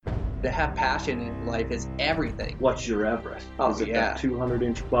To have passion in life is everything. What's your Everest? Oh, Is it yeah. that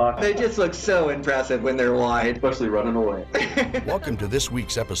 200-inch box? They just look so impressive when they're wide. Especially running away. Welcome to this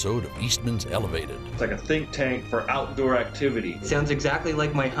week's episode of Eastman's Elevated. It's like a think tank for outdoor activity. Sounds exactly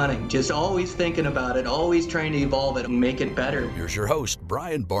like my hunting. Just always thinking about it, always trying to evolve it and make it better. Here's your host,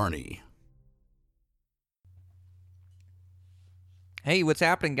 Brian Barney. Hey, what's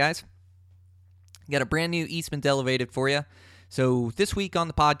happening, guys? Got a brand new Eastman's Elevated for you. So this week on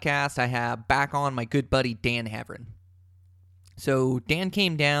the podcast, I have back on my good buddy Dan Havern. So Dan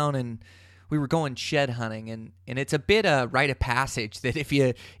came down and we were going shed hunting, and it's a bit a rite of passage that if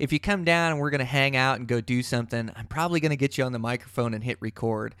you come down and we're going to hang out and go do something, I'm probably going to get you on the microphone and hit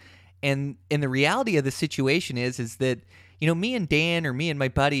record. And the reality of the situation is that, you know, me and Dan or me and my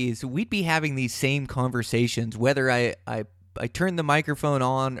buddies, we'd be having these same conversations whether I turn the microphone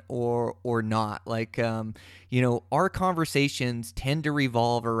on or not. Like, you know, our conversations tend to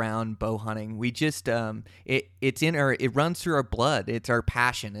revolve around bow hunting. We just, it runs through our blood. It's our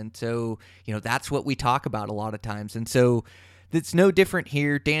passion. And so, you know, that's what we talk about a lot of times. And so it's no different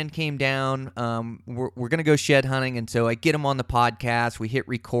here. Dan came down. We're going to go shed hunting. And so I get him on the podcast. We hit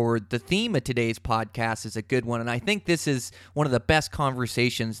record. The theme of today's podcast is a good one. And I think this is one of the best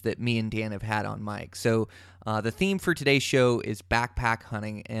conversations that me and Dan have had on mic. So the theme for today's show is backpack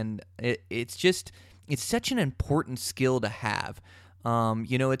hunting. And it's such an important skill to have.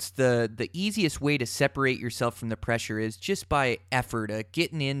 You know, it's the easiest way to separate yourself from the pressure is just by effort,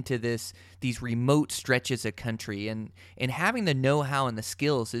 getting into these remote stretches of country, and having the know-how and the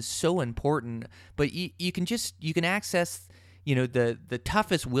skills is so important. But you can access, you know, the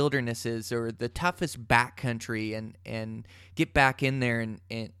toughest wildernesses or the toughest backcountry and get back in there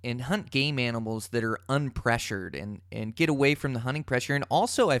and hunt game animals that are unpressured and get away from the hunting pressure. And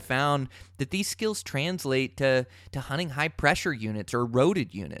also I found that these skills translate to hunting high pressure units or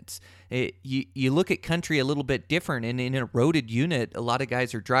roaded units. You look at country a little bit different, and in a roaded unit, a lot of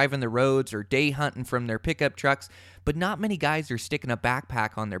guys are driving the roads or day hunting from their pickup trucks, but not many guys are sticking a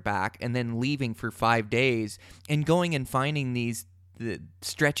backpack on their back and then leaving for 5 days and going and finding the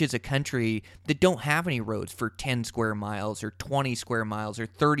stretches of country that don't have any roads for 10 square miles or 20 square miles or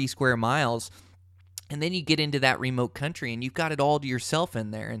 30 square miles. And then you get into that remote country and you've got it all to yourself in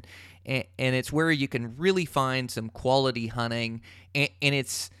there. And it's where you can really find some quality hunting, and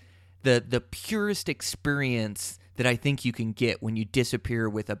it's the purest experience that I think you can get when you disappear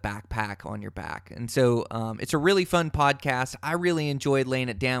with a backpack on your back. And so it's a really fun podcast. I really enjoyed laying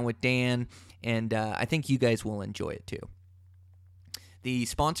it down with Dan, and I think you guys will enjoy it too. The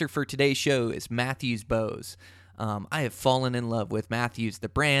sponsor for today's show is Mathews Bows. I have fallen in love with Mathews, the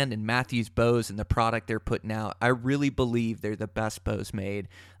brand, and Mathews Bows and the product they're putting out. I really believe they're the best bows made.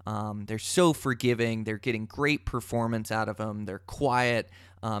 They're so forgiving. They're getting great performance out of them. They're quiet.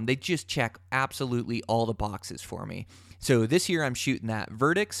 They just check absolutely all the boxes for me. So this year I'm shooting that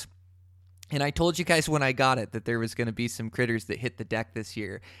Vertex. And I told you guys when I got it that there was going to be some critters that hit the deck this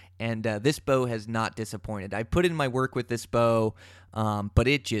year. And this bow has not disappointed. I put in my work with this bow, but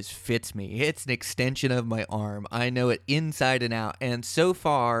it just fits me. It's an extension of my arm. I know it inside and out. And so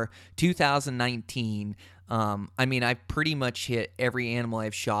far, 2019, I mean, I've pretty much hit every animal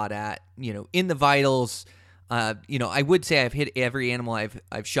I've shot at, you know, in the vitals. You know, I would say I've hit every animal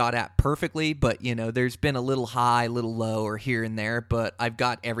I've shot at perfectly, but, you know, there's been a little high, little low, or here and there, but I've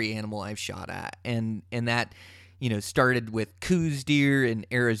got every animal I've shot at. And that, you know, started with Coues deer in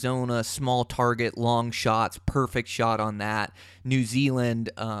Arizona, small target, long shots, perfect shot on that. New Zealand,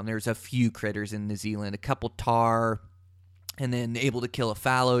 there's a few critters in New Zealand, a couple tar, and then able to kill a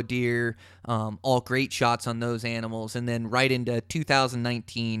fallow deer, all great shots on those animals. And then right into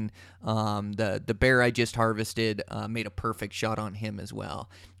 2019, the bear I just harvested, made a perfect shot on him as well.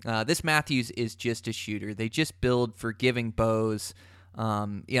 This Mathews is just a shooter. They just build forgiving bows. You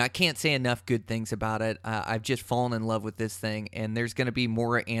know, I can't say enough good things about it. I've just fallen in love with this thing, and there's going to be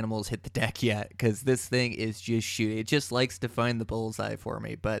more animals hit the deck yet because this thing is just shooting. It just likes to find the bullseye for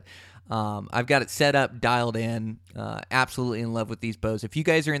me. But I've got it set up, dialed in, absolutely in love with these bows. If you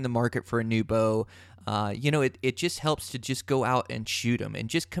guys are in the market for a new bow, you know, it just helps to just go out and shoot them and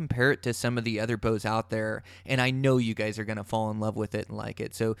just compare it to some of the other bows out there. And I know you guys are going to fall in love with it and like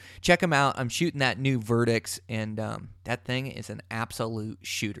it. So check them out. I'm shooting that new Vertex, and that thing is an absolute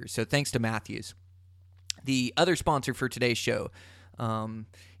shooter. So thanks to Mathews. The other sponsor for today's show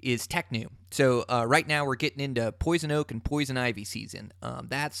is Technu. So right now we're getting into poison oak and poison ivy season.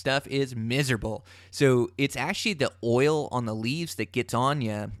 That stuff is miserable. So it's actually the oil on the leaves that gets on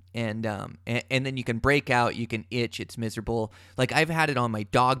you, and then you can break out, you can itch. It's miserable. Like I've had it on my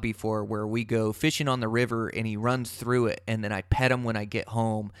dog before, where we go fishing on the river and he runs through it, and then I pet him when I get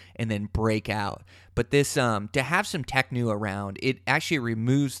home, and then break out. But this to have some Technu around, it actually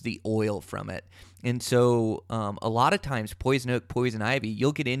removes the oil from it. And so a lot of times poison oak, poison ivy,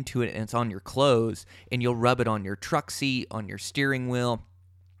 you'll get into it and it's on your clothes, and you'll rub it on your truck seat, on your steering wheel,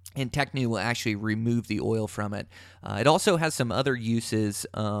 and Technu will actually remove the oil from it. It also has some other uses,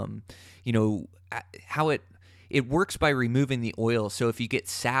 how it works by removing the oil. So if you get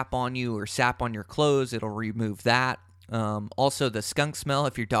sap on you or sap on your clothes, it'll remove that. Also the skunk smell,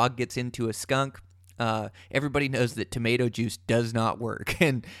 if your dog gets into a skunk, everybody knows that tomato juice does not work,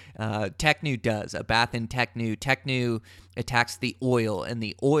 and Technu does. A bath in Technu. Technu attacks the oil, and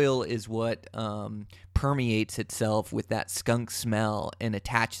the oil is what permeates itself with that skunk smell and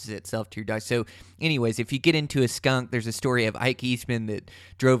attaches itself to your dog. So anyways, if you get into a skunk, there's a story of Ike Eastman that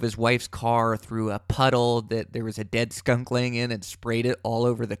drove his wife's car through a puddle that there was a dead skunk laying in and sprayed it all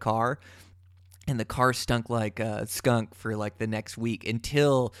over the car. And the car stunk like a skunk for like the next week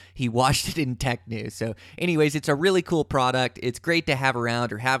until he washed it in Technu. So anyways, it's a really cool product. It's great to have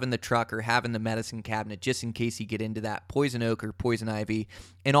around or have in the truck or have in the medicine cabinet just in case you get into that poison oak or poison ivy.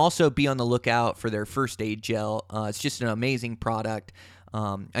 And also be on the lookout for their first aid gel. It's just an amazing product.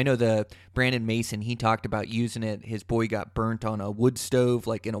 I know the Brandon Mason, he talked about using it. His boy got burnt on a wood stove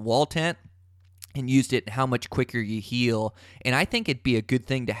like in a wall tent, and used it, how much quicker you heal. And I think it'd be a good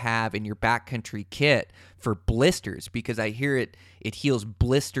thing to have in your backcountry kit for blisters, because I hear it heals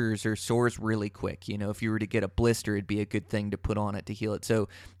blisters or sores really quick. You know, if you were to get a blister, it'd be a good thing to put on it to heal it. So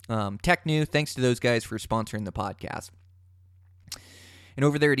Technu, thanks to those guys for sponsoring the podcast. And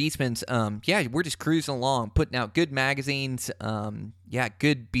over there at Eastman's, we're just cruising along, putting out good magazines.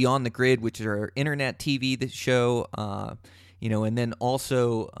 Good Beyond the Grid, which is our internet TV show, and then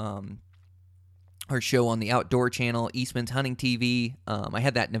also our show on the Outdoor Channel, Eastman's Hunting TV. I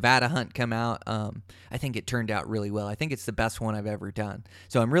had that Nevada hunt come out. I think it turned out really well. I think it's the best one I've ever done.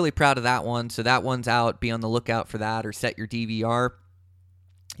 So I'm really proud of that one. So that one's out. Be on the lookout for that, or set your DVR.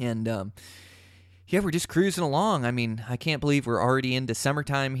 And we're just cruising along. I mean, I can't believe we're already into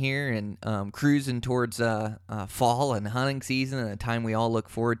summertime here and cruising towards fall and hunting season, and a time we all look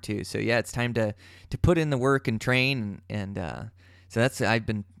forward to. So yeah, it's time to put in the work and train, and so that's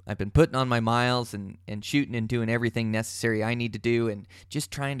I've been putting on my miles and shooting and doing everything necessary I need to do, and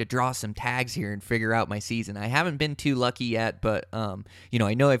just trying to draw some tags here and figure out my season. I haven't been too lucky yet, but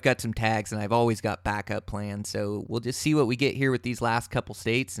I know I've got some tags, and I've always got backup plans. So we'll just see what we get here with these last couple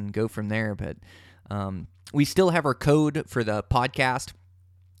states and go from there. But we still have our code for the podcast.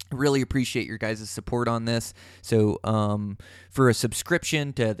 Really appreciate your guys' support on this. So for a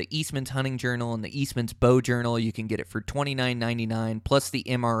subscription to the Eastman's Hunting Journal and the Eastman's Bow Journal, you can get it for $29.99 plus the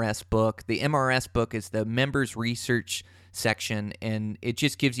MRS book. The MRS book is the members research section, and it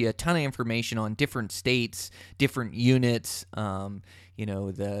just gives you a ton of information on different states, different units,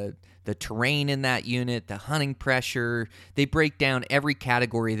 the terrain in that unit, the hunting pressure. They break down every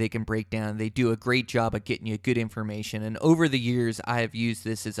category they can break down. They do a great job of getting you good information. And over the years, I have used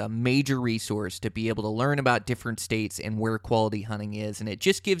this as a major resource to be able to learn about different states and where quality hunting is. And it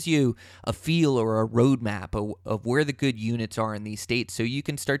just gives you a feel or a roadmap of where the good units are in these states, so you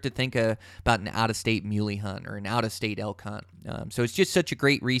can start to think about an out-of-state muley hunt or an out-of-state elk hunt. So it's just such a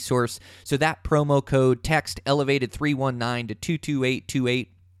great resource. So that promo code, text Elevated 319 to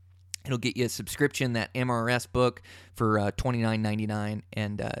 22828. It'll get you a subscription, that MRS book, for $29.99,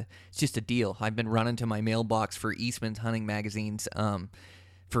 and it's just a deal. I've been running to my mailbox for Eastman's Hunting magazines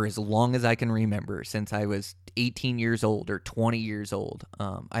for as long as I can remember, since I was 18 years old or 20 years old.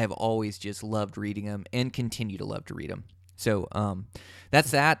 I have always just loved reading them and continue to love to read them. So that's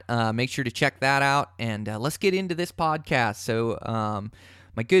that. Make sure to check that out, and let's get into this podcast. So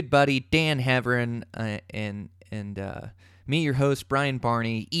my good buddy Dan Heverin and me, your host, Brian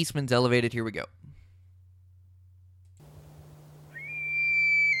Barney, Eastman's Elevated. Here we go.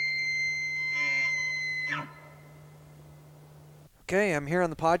 Okay, I'm here on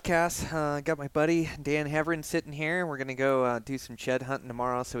the podcast. Got my buddy Dan Heverin sitting here. We're going to go do some shed hunting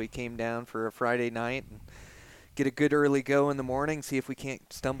tomorrow, so he came down for a Friday night and get a good early go in the morning, see if we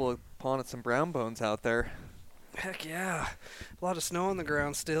can't stumble upon some brown bones out there. Heck yeah. A lot of snow on the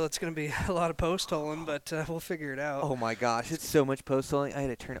ground still. It's going to be a lot of post holing, but we'll figure it out. Oh my gosh, it's so much post holing. I had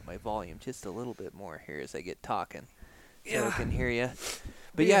to turn up my volume just a little bit more here as I get talking, so I can hear you.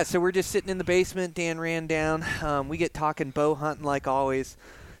 But yeah, so we're just sitting in the basement. Dan ran down. We get talking bow hunting like always.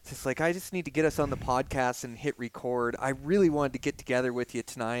 Just like, I just need to get us on the podcast and hit record. I really wanted to get together with you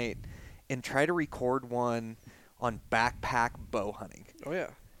tonight and try to record one on backpack bow hunting. Oh, yeah.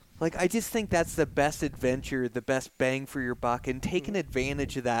 Like, I just think that's the best adventure, the best bang for your buck, and taking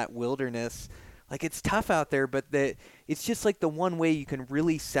advantage of that wilderness. Like, it's tough out there, but it's just like the one way you can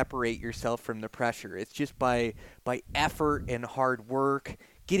really separate yourself from the pressure. It's just by effort and hard work,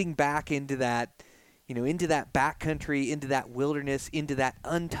 getting back into that, into that backcountry, into that wilderness, into that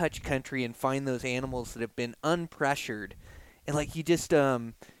untouched country, and find those animals that have been unpressured. And like, you just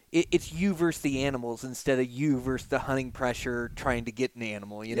it's you versus the animals instead of you versus the hunting pressure trying to get an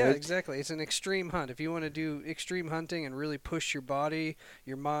animal. Yeah, exactly. It's an extreme hunt. If you want to do extreme hunting and really push your body,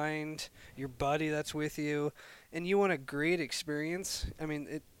 your mind, your buddy that's with you, and you want a great experience, I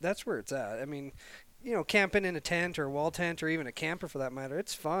mean, that's where it's at. I mean, camping in a tent or a wall tent or even a camper for that matter,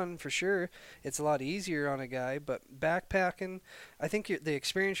 it's fun for sure. It's a lot easier on a guy, but backpacking, I think the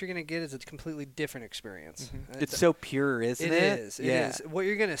experience you're going to get is a completely different experience. Mm-hmm. It's so pure, isn't it? It is. It is. What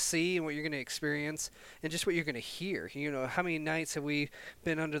you're going to see and what you're going to experience and just what you're going to hear. How many nights have we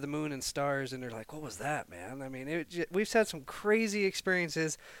been under the moon and stars and they're like, what was that, man? I mean, we've had some crazy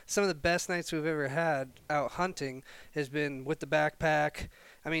experiences. Some of the best nights we've ever had out hunting has been with the backpack.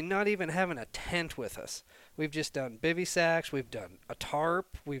 I mean, not even having a tent with us. We've just done bivy sacks. We've done a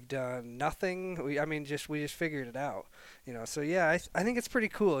tarp. We've done nothing. We just figured it out. So yeah, I think it's pretty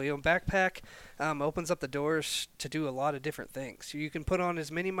cool. Backpack opens up the doors to do a lot of different things. You can put on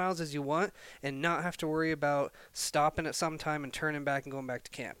as many miles as you want and not have to worry about stopping at some time and turning back and going back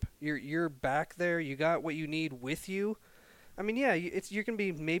to camp. You're back there. You got what you need with you. I mean, yeah, you can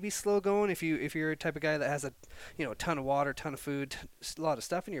be maybe slow going if you're a type of guy that has a ton of water, ton of food, a lot of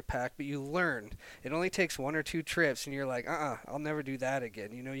stuff in your pack, but you learn. It only takes 1 or 2 trips, and you're like, I'll never do that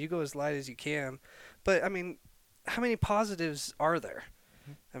again. You go as light as you can. But I mean, how many positives are there?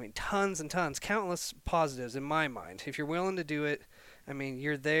 I mean, tons and tons, countless positives in my mind. If you're willing to do it, I mean,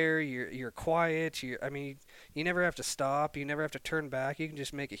 you're there, you're quiet, you never have to stop, you never have to turn back. You can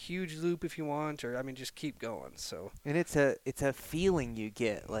just make a huge loop if you want, or just keep going. So. And it's a feeling you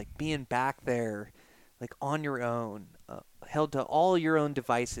get, like being back there, like on your own, held to all your own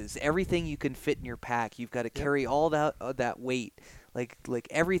devices, everything you can fit in your pack. You've got to carry all that weight, like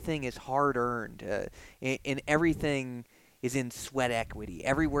everything is hard earned, and everything is in sweat equity.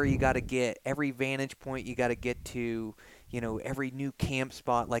 Everywhere you got to get, every vantage point you got to get to, every new camp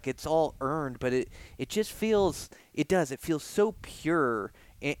spot, like it's all earned, but it just feels, it feels so pure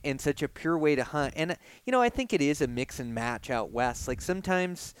and such a pure way to hunt. And, I think it is a mix and match out west. Like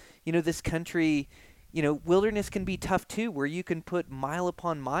sometimes, this country, wilderness can be tough too, where you can put mile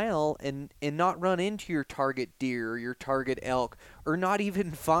upon mile and not run into your target deer or your target elk, or not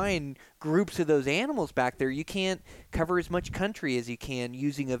even find groups of those animals back there. You can't cover as much country as you can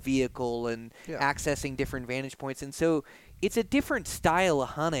using a vehicle and accessing different vantage points. And so it's a different style of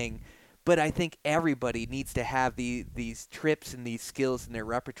hunting, but I think everybody needs to have these trips and these skills in their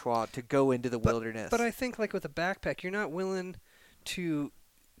repertoire to go into the wilderness. But I think like with a backpack, you're not willing to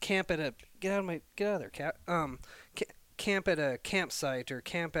camp at a camp at a campsite or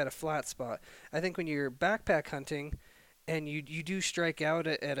camp at a flat spot. I think when you're backpack hunting and you do strike out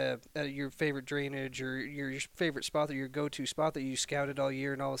at your favorite drainage or your favorite spot, that your go-to spot that you scouted all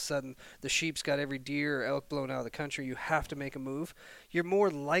year, and all of a sudden the sheep's got every deer or elk blown out of the country, you have to make a move. You're more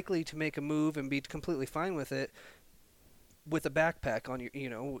likely to make a move and be completely fine with it with a backpack on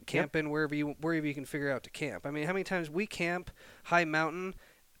your, camping wherever you can figure out to camp. I mean, how many times we camp high mountain,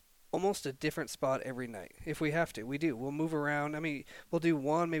 almost a different spot every night. If we have to, we do. We'll move around. I mean, we'll do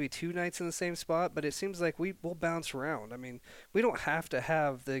 1, maybe 2 nights in the same spot, but it seems like we'll bounce around. I mean, we don't have to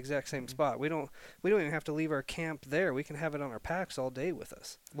have the exact same spot. We don't even have to leave our camp there. We can have it on our packs all day with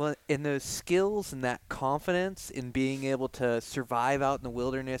us. Well, and those skills and that confidence in being able to survive out in the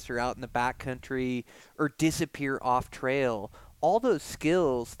wilderness or out in the backcountry or disappear off trail, all those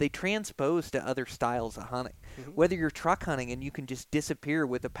skills, they transpose to other styles of hunting. Mm-hmm. Whether you're truck hunting and you can just disappear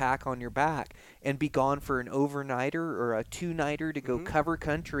with a pack on your back and be gone for an overnighter or a 2-nighter to go cover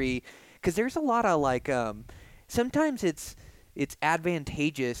country, because there's a lot of sometimes it's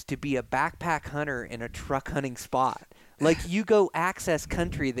advantageous to be a backpack hunter in a truck hunting spot. Like you go access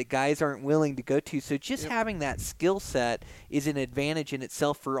country that guys aren't willing to go to. So just having that skill set is an advantage in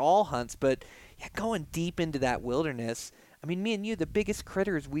itself for all hunts. But going deep into that wilderness, I mean, me and you, the biggest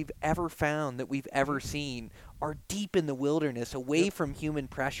critters we've ever found that we've ever seen are deep in the wilderness, away from human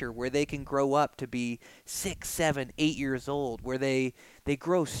pressure, where they can grow up to be 6, 7, 8 years old, where they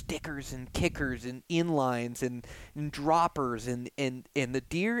grow stickers and kickers and inlines and droppers, and the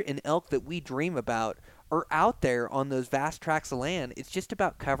deer and elk that we dream about are out there on those vast tracts of land. It's just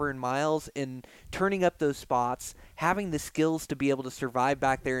about covering miles and turning up those spots, having the skills to be able to survive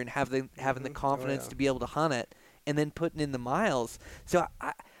back there and having the confidence to be able to hunt it, and then putting in the miles. So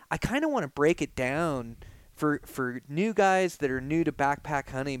I kind of want to break it down for new guys that are new to backpack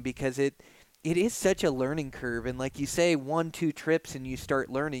hunting, because it is such a learning curve. And like you say, 1-2 trips and you start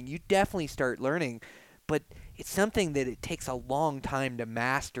learning. You definitely start learning, but it's something that it takes a long time to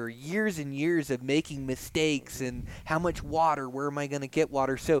master. Years and years of making mistakes and how much water, where am I going to get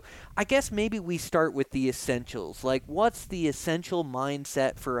water? So I guess maybe we start with the essentials. Like, what's the essential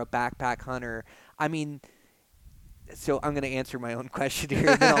mindset for a backpack hunter? I mean, so I'm going to answer my own question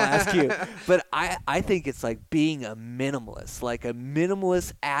here, and then I'll ask you. But I think it's like being a minimalist, like a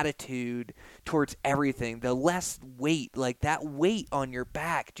minimalist attitude towards everything. The less weight, like that weight on your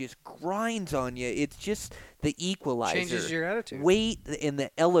back just grinds on you. It's just the equalizer. Changes your attitude. Weight and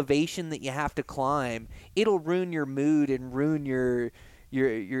the elevation that you have to climb, it'll ruin your mood and ruin your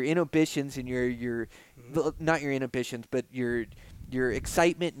inhibitions and your not your inhibitions, but your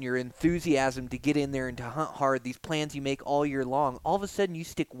excitement and your enthusiasm to get in there and to hunt hard, these plans you make all year long. All of a sudden you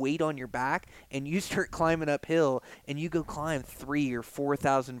stick weight on your back and you start climbing uphill, and you go climb 3,000 or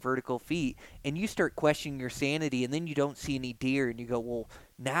 4,000 vertical feet, and you start questioning your sanity, and then you don't see any deer, and you go, well,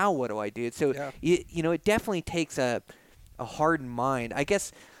 now what do I do? So it definitely takes a hardened mind. I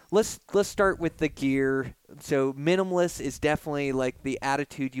guess let's start with the gear. So minimalist is definitely like the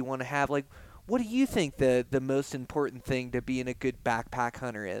attitude you want to have. Like, what do you think the most important thing to being a good backpack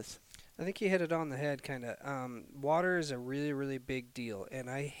hunter is? I think you hit it on the head, kind of. Water is a really, really big deal, and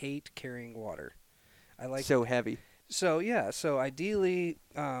I hate carrying water. I like so heavy. So ideally,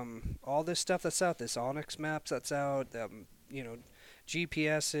 all this stuff that's out, this Onyx maps that's out,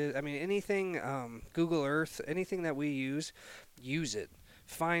 GPS, I mean, anything, Google Earth, anything that we use it.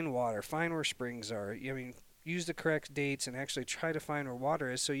 Find water, find where springs are. I mean, use the correct dates and actually try to find where water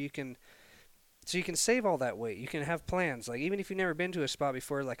is, so you can save all that weight. You can have plans. Like, even if you've never been to a spot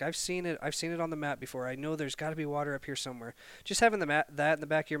before, like I've seen it on the map before. I know there's got to be water up here somewhere. Just having that in the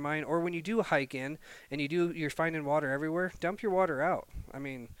back of your mind, or when you do hike in and you're finding water everywhere, dump your water out. I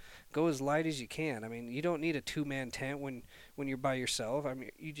mean, go as light as you can. I mean, you don't need a 2-man tent when you're by yourself. I mean,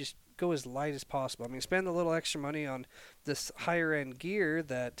 you just go as light as possible. I mean, spend a little extra money on this higher end gear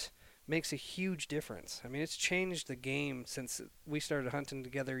that makes a huge difference. I mean, it's changed the game since we started hunting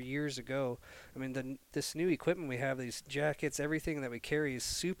together years ago. I mean, this new equipment we have, these jackets, everything that we carry is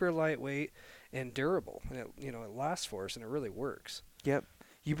super lightweight and durable, and it lasts for us, and it really works. Yep.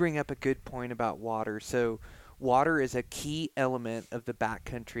 You bring up a good point about water. So water is a key element of the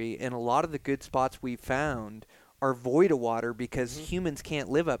backcountry, and a lot of the good spots we've found are void of water because humans can't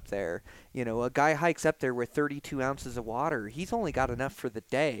live up there. A guy hikes up there with 32 ounces of water. He's only got enough for the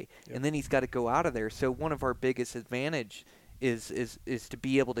day, and then he's got to go out of there. So one of our biggest advantage is to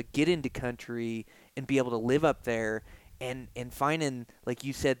be able to get into country and be able to live up there and finding, like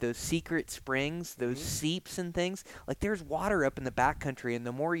you said, those secret springs, those seeps and things. Like, there's water up in the backcountry, and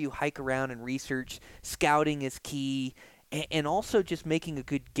the more you hike around and research, scouting is key, and also just making a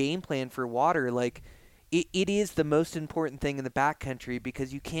good game plan for water. Like, it is the most important thing in the backcountry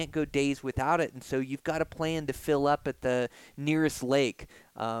because you can't go days without it, and so you've got a plan to fill up at the nearest lake.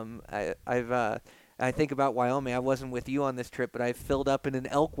 I think about Wyoming. I wasn't with you on this trip, but I've filled up in an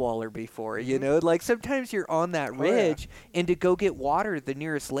elk waller before. Like sometimes you're on that ridge, and to go get water, the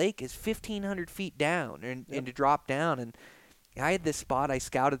nearest lake is 1,500 feet down, and to drop down. And I had this spot I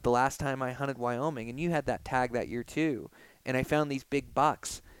scouted the last time I hunted Wyoming, and you had that tag that year too. And I found these big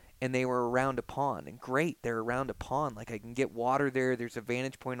bucks, and they were around a pond. And great, they're around a pond. Like, I can get water there. There's a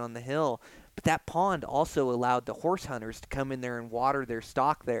vantage point on the hill. But that pond also allowed the horse hunters to come in there and water their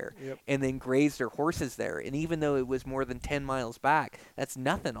stock there, and then graze their horses there. And even though it was more than 10 miles back, that's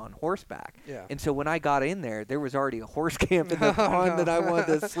nothing on horseback. Yeah. And so when I got in there was already a horse camp in the pond that I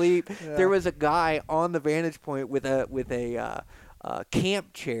wanted to sleep. There was a guy on the vantage point with a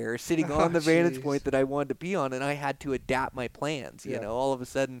camp chair sitting on the vantage point that I wanted to be on, and I had to adapt my plans. All of a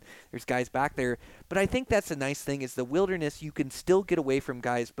sudden there's guys back there. But I think that's a nice thing is the wilderness, you can still get away from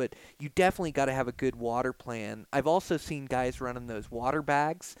guys, but you definitely got to have a good water plan. I've also seen guys running those water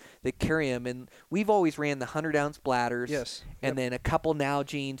bags that carry them, and we've always ran the 100-ounce bladders, and then a couple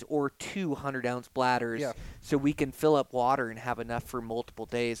Nalgene's or 2 100-ounce bladders, so we can fill up water and have enough for multiple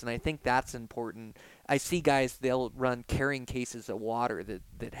days. And I think that's important. I see guys, they'll run carrying cases of water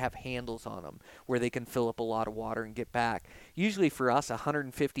that have handles on them where they can fill up a lot of water and get back. Usually for us,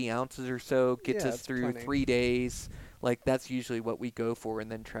 150 ounces or so gets us through 3 days. Like, that's usually what we go for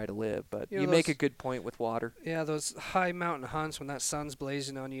and then try to live. But you make a good point with water. Yeah, those high mountain hunts when that sun's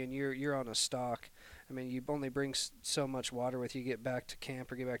blazing on you and you're on a stalk. I mean, you only bring so much water with you. Get back to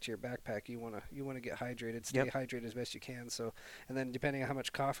camp or get back to your backpack. You wanna get hydrated, stay hydrated as best you can. So, and then depending on how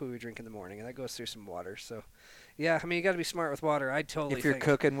much coffee we drink in the morning, and that goes through some water. So, yeah, I mean, you got to be smart with water. I totally. If you're think.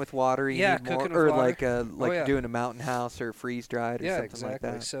 cooking with water, you need more, cooking with or water. like you're doing a mountain house or freeze dried or something exactly. like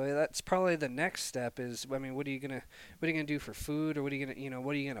that. So that's probably the next step. Is, I mean, what are you gonna do for food, or what are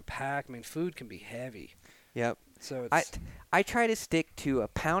you gonna pack? I mean, food can be heavy. Yep. So it's, I try to stick to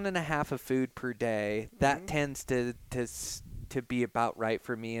 1.5 pounds of food per day. That tends to be about right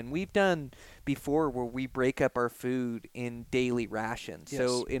for me. And we've done before where we break up our food in daily rations. Yes.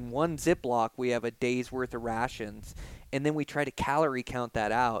 So in one Ziploc we have a day's worth of rations, and then we try to calorie count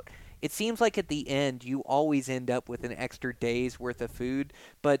that out. It seems like at the end you always end up with an extra day's worth of food.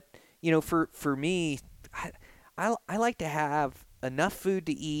 But for me, I like to have enough food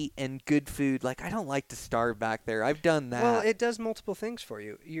to eat and good food. Like, I don't like to starve back there. I've done that. Well, it does multiple things for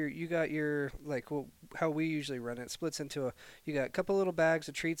you. You got your, like, well, how we usually run it, splits into you got a couple little bags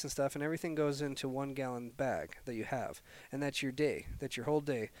of treats and stuff, and everything goes into 1 gallon bag that you have, and that's your day. That's your whole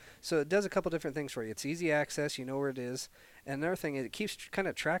day. So it does a couple different things for you. It's easy access. You know where it is. And another thing is it keeps kind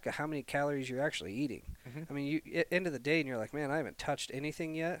of track of how many calories you're actually eating. I mean, at the end of the day, and you're like, man, I haven't touched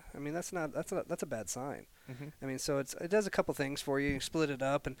anything yet. I mean, that's a bad sign. I mean, so it does a couple things for you. You split it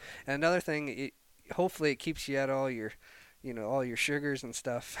up, and another thing, hopefully it keeps you at all your sugars and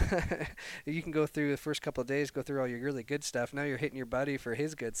stuff. You can go through the first couple of days, go through all your really good stuff. Now you're hitting your buddy for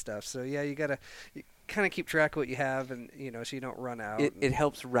his good stuff. So yeah, you kind of keep track of what you have, and so you don't run out. It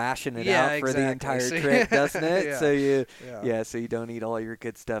helps ration it out for the entire trip, doesn't it? So you don't eat all your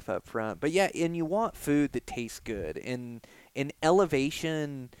good stuff up front. But yeah, and you want food that tastes good. And in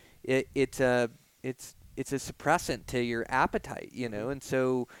elevation, it's a suppressant to your appetite, and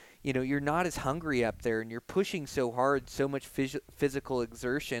so you're not as hungry up there, and you're pushing so hard, so much physical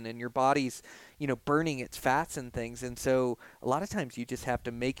exertion, and your body's burning its fats and things, and so a lot of times you just have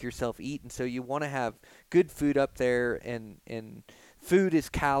to make yourself eat. And so you want to have good food up there, and food is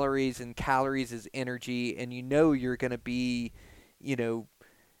calories, and calories is energy, and you're going to be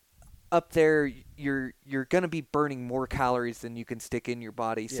up there, you're going to be burning more calories than you can stick in your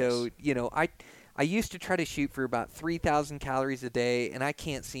body. Yes. So I used to try to shoot for about 3,000 calories a day, and I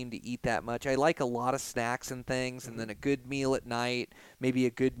can't seem to eat that much. I like a lot of snacks and things, and then a good meal at night, maybe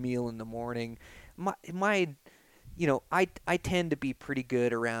a good meal in the morning. I tend to be pretty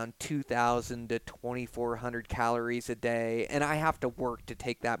good around 2,000 to 2,400 calories a day, and I have to work to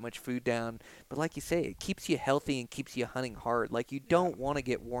take that much food down. But like you say, it keeps you healthy and keeps you hunting hard. Like, you don't want to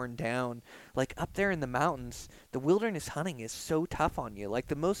get worn down. Like, up there in the mountains, the wilderness hunting is so tough on you. Like,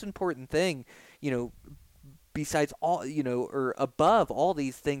 the most important thing, besides all, or above all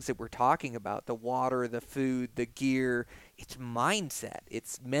these things that we're talking about, the water, the food, the gear, it's mindset,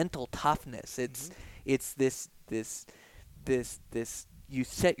 it's mental toughness, it's this you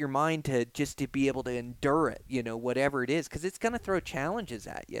set your mind to be able to endure it, whatever it is, because it's going to throw challenges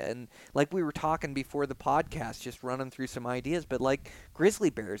at you. And like we were talking before the podcast, just running through some ideas, but like grizzly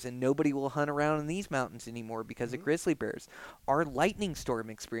bears, and nobody will hunt around in these mountains anymore because of grizzly bears. Our lightning storm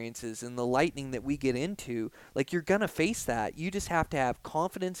experiences and the lightning that we get into, like, you're going to face that. You just have to have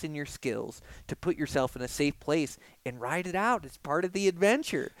confidence in your skills to put yourself in a safe place and ride it out. It's part of the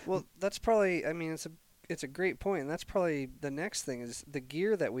adventure. Well, that's probably, I mean, it's a great point, and that's probably the next thing is the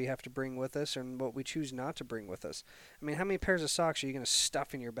gear that we have to bring with us and what we choose not to bring with us. I mean, how many pairs of socks are you going to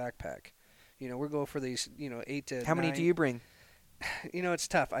stuff in your backpack? We're going for these, 8 to 9. How many do you bring? It's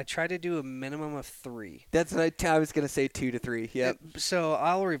tough. I try to do a minimum of 3. That's what I was going to say, 2 to 3. Yep. So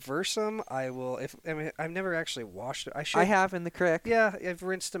I'll reverse them. I've never actually washed it. I have in the creek. Yeah, I've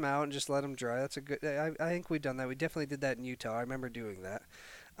rinsed them out and just let them dry. That's a good. I think we've done that. We definitely did that in Utah. I remember doing that.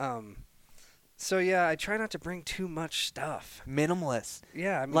 So yeah, I try not to bring too much stuff. Minimalist.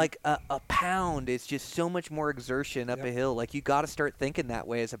 Yeah, I mean, like a pound is just so much more exertion up a hill. Like, you got to start thinking that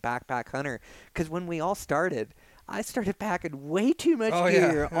way as a backpack hunter. Because when we all started, I started packing way too much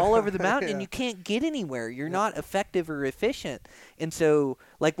gear all over the mountain, and you can't get anywhere. You're not effective or efficient. And so,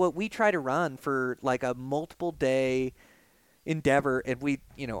 like, what we try to run for like a multiple day endeavor, and we,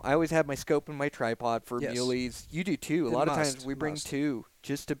 I always have my scope and my tripod for muleys. You do too. A lot of times we bring 2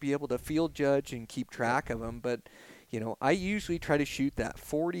 just to be able to field judge and keep track of them. But, I usually try to shoot that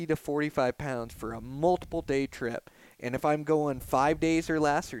 40 to 45 pounds for a multiple day trip. And if I'm going 5 days or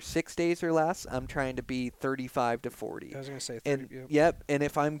less or 6 days or less, I'm trying to be 35 to 40. I was going to say 30. And, yep. And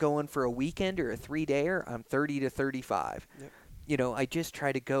if I'm going for a weekend or a 3-dayer, I'm 30 to 35. Yep. I just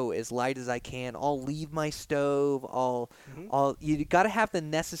try to go as light as I can. I'll leave my stove. You got to have the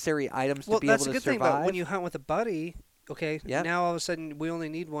necessary items to be able to survive. Well, that's a good thing. But when you hunt with a buddy, Okay. Yep. Now all of a sudden we only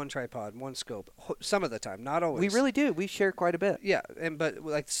need one tripod, one scope. Some of the time, not always. We really do. We share quite a bit. Yeah, but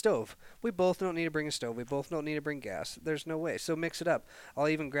like the stove, we both don't need to bring a stove. We both don't need to bring gas. There's no way. So mix it up. I'll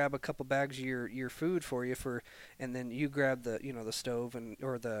even grab a couple bags of your food for you and then you grab the the stove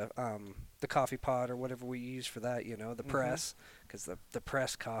or the coffee pot or whatever we use for that. The press, because the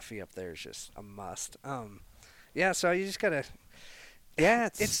press coffee up there is just a must. Yeah. So you just gotta. Yeah,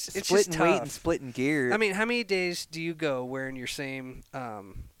 it's splitting just weight tough. and splitting gear. I mean, how many days do you go wearing your same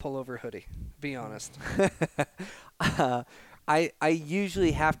pullover hoodie? Be honest. I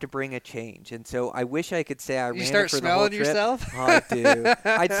usually have to bring a change, and so I wish I could say I ran You it start for the whole smelling trip. yourself? Oh, I do.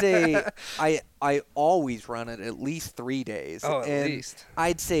 I'd say I always run it at least 3 days. Oh, at and least.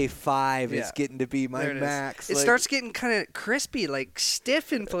 I'd say 5 Yeah. is getting to be my There it is. max. It Like, starts getting kind of crispy, like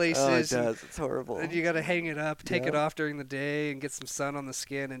stiff in places. Oh, it does. It's horrible. And you got to hang it up, take it Yeah. off during the day, and get some sun on the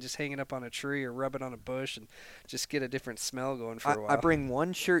skin, and just hang it up on a tree or rub it on a bush, and just get a different smell going for a while. I bring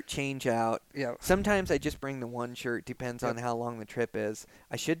one shirt change out. Yeah. Sometimes I just bring the one shirt. Depends on how long the trip is.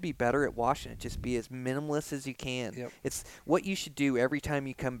 I should be better at washing it. Just be as minimalist as you can. Yep. It's what you should do every time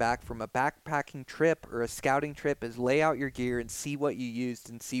you come back from a backpacking trip or a scouting trip is lay out your gear and see what you used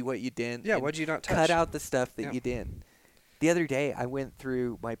and see what you didn't. Yeah, and what'd you not touch? Cut out the stuff that Yep. you didn't. The other day, I went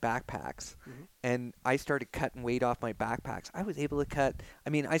through my backpacks, and I started cutting weight off my backpacks. I was able to cut.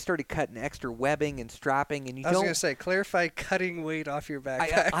 I started cutting extra webbing and strapping, and you I was don't. going to say, clarify cutting weight off your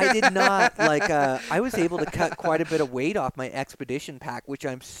backpack. I did not I was able to cut quite a bit of weight off my expedition pack, which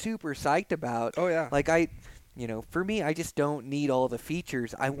I'm super psyched about. Oh, yeah. For me, I just don't need all the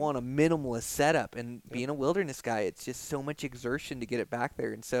features. I want a minimalist setup, and being a wilderness guy, it's just so much exertion to get it back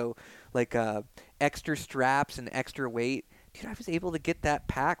there. And so, extra straps and extra weight. Dude, I was able to get that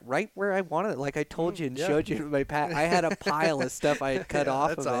pack right where I wanted it. Like I told you and showed you my pack. I had a pile of stuff I had cut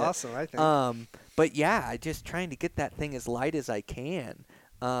off of it. That's awesome, I think. But yeah, I just trying to get that thing as light as I can.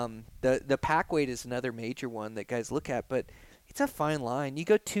 The pack weight is another major one that guys look at, but it's a fine line. You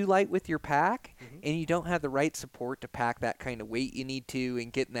go too light with your pack, and you don't have the right support to pack that kind of weight you need to,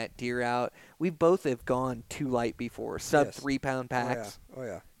 and getting that deer out. We both have gone too light before, sub Yes. 3 pound packs. Oh,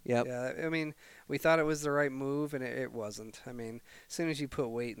 yeah. Yep. Yeah, I mean, we thought it was the right move, and it wasn't. I mean, as soon as you put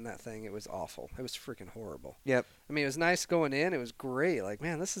weight in that thing, it was awful. It was freaking horrible. Yep. I mean, it was nice going in. It was great. Like,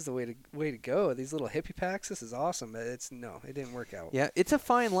 man, this is the way to go. These little hippie packs, this is awesome. But it didn't work out. Yeah, it's a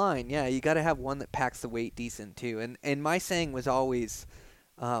fine line. Yeah, you got to have one that packs the weight decent too. And my saying was always,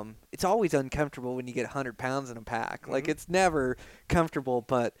 it's always uncomfortable when you get 100 pounds in a pack. Like it's never comfortable,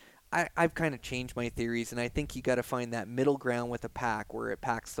 but I've kind of changed my theories, and I think you got to find that middle ground with a pack where it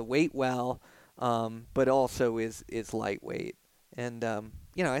packs the weight well, but also is lightweight. And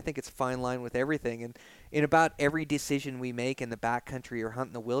I think it's a fine line with everything. And in about every decision we make in the backcountry or hunt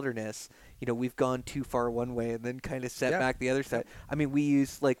in the wilderness, we've gone too far one way and then kind of set back the other side. I mean, we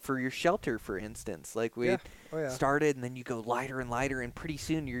use for your shelter, for instance, we started, and then you go lighter and lighter, and pretty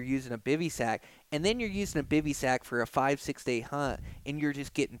soon you're using a bivy sack, and then you're using a bivy sack for a 5-6 day hunt, and you're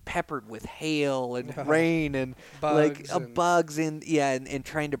just getting peppered with hail and rain and bugs and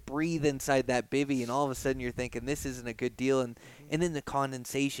trying to breathe inside that bivy, and all of a sudden you're thinking this isn't a good deal, and then the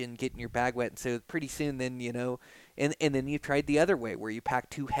condensation getting your bag wet, and so pretty soon then and then you've tried the other way where you pack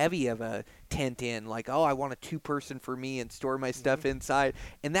too heavy of a tent in, I want a 2-person for me and store my stuff inside,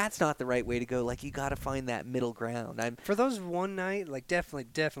 and that's not the right way to go. You got to find that middle ground. For those one night,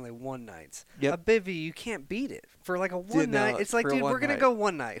 definitely one nights. Yep. A bivvy, you can't beat it. For a one night, it's like, dude, we're going to go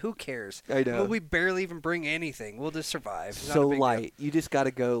one night. Who cares? I know. We barely even bring anything. We'll just survive. It's not So a big deal. light. You just got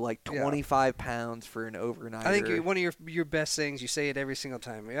to go 25 pounds for an overnight. I think one of your best sayings, you say it every single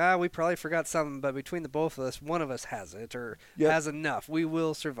time. Yeah, we probably forgot something, but between the both of us, one of us has it or has enough. We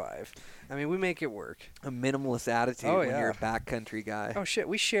will survive. I mean, we make it work. A minimalist attitude when you're a backcountry guy. Oh, shit.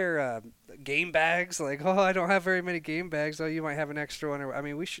 We share game bags. I don't have very many game bags. Oh, you might have an extra one. I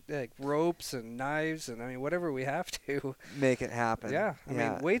mean, we should ropes and knives and, whatever we have to. Make it happen. Yeah. I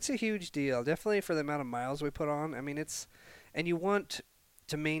mean, weight's a huge deal. Definitely for the amount of miles we put on. I mean, and you want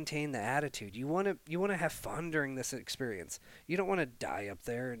to maintain the attitude. You want to have fun during this experience. You don't want to die up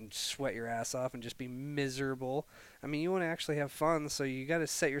there and sweat your ass off and just be miserable. I mean, you want to actually have fun, so you got to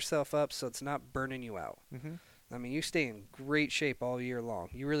set yourself up so it's not burning you out. Mm-hmm. I mean, you stay in great shape all year long.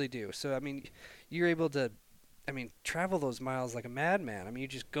 You really do. So, I mean, you're able to, travel those miles like a madman. I mean, you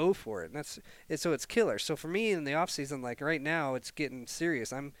just go for it, and so it's killer. So for me in the off season, right now, it's getting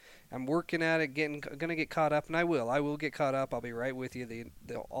serious. I'm working at it, gonna get caught up, and I will get caught up. I'll be right with you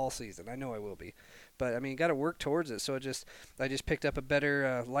the all season. I know I will be, but you got to work towards it. So I just picked up a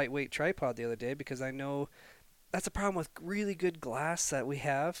better lightweight tripod the other day because I know that's a problem with really good glass that we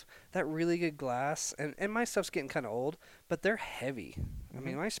have. That really good glass, and my stuff's getting kind of old, but they're heavy. I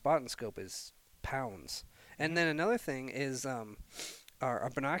mean, my spotting scope is pounds. And then another thing is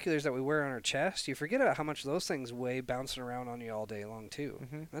our binoculars that we wear on our chest. You forget about how much those things weigh bouncing around on you all day long, too.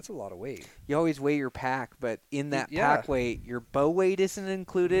 That's a lot of weight. You always weigh your pack, but in that Yeah. pack weight, your bow weight isn't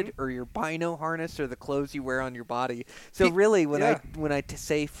included, or your bino harness, or the clothes you wear on your body. So really, when I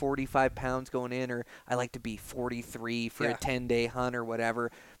say 45 pounds going in, or I like to be 43 for a 10-day hunt or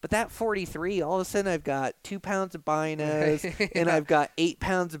whatever, but that 43, all of a sudden I've got 2 pounds of binos, and I've got 8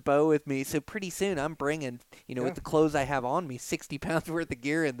 pounds of bow with me. So pretty soon I'm bringing, with the clothes I have on me, 60 pounds worth of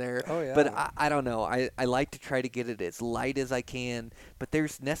gear in there. Oh, yeah. But I don't know. I like to try to get it as light as I can. But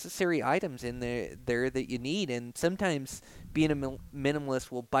there's necessary items in there that you need. And sometimes being a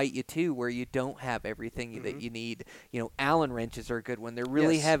minimalist will bite you too, where you don't have everything that you need. Allen wrenches are a good one. They're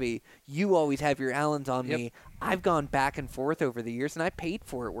really heavy. You always have your Allens on me. I've gone back and forth over the years, and I paid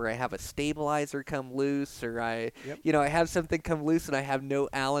for it, where I have a stabilizer come loose, or I have something come loose and I have no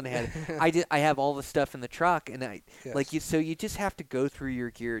Allen head. I have all the stuff in the truck, and so you just have to go through your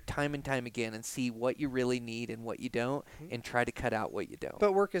gear time and time again and see what you really need and what you don't, and try to cut out what you don't.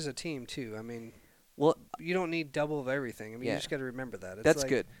 But work as a team, too. I mean, well, you don't need double of everything. I mean, you just got to remember that. It's that's like,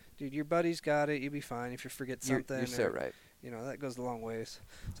 good. Dude, your buddy's got it. You'll be fine if you forget something. You're so right. That goes a long ways.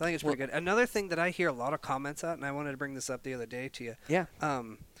 So I think it's pretty good. Another thing that I hear a lot of comments on, and I wanted to bring this up the other day to you. Yeah.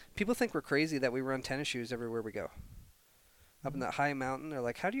 People think we're crazy that we run tennis shoes everywhere we go. Up in that high mountain, they're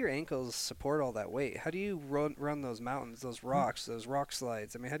like, how do your ankles support all that weight? How do you run those mountains, those rocks, those rock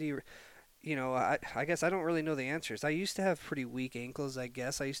slides? I mean, how do you... I guess I don't really know the answers. I used to have pretty weak ankles, I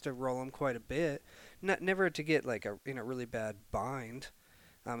guess. I used to roll them quite a bit. Never to get like a really bad bind.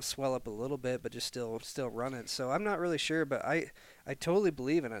 Swell up a little bit, but just still run it. So I'm not really sure, but I totally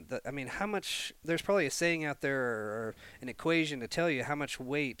believe in it. I mean, how much... There's probably a saying out there or an equation to tell you how much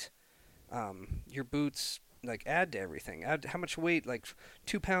weight your boots add to everything. How much weight,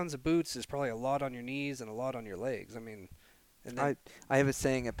 2 pounds of boots is probably a lot on your knees and a lot on your legs. I mean... And then, I have a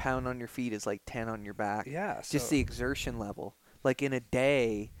saying, a pound on your feet is like 10 on your back. Yeah. Just the exertion level. Like in a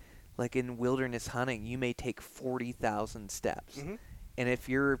day, like in wilderness hunting, you may take 40,000 steps. And if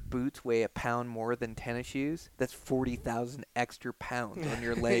your boots weigh a pound more than tennis shoes, that's 40,000 extra pounds on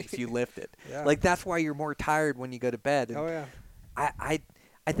your legs you lifted. Yeah. Like that's why you're more tired when you go to bed. And oh, yeah.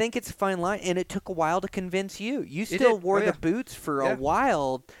 I think it's a fine line, and it took a while to convince you. You still wore the boots for a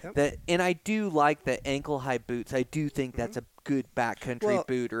while. And I do like the ankle-high boots. I do think that's a good backcountry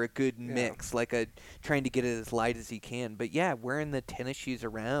boot or a good mix, trying to get it as light as you can. But, wearing the tennis shoes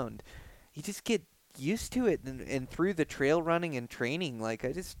around, you just get used to it. And through the trail running and training, I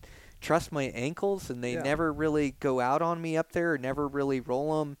just trust my ankles, and they never really go out on me up there or never really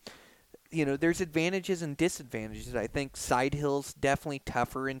roll them. There's advantages and disadvantages. I think side hills definitely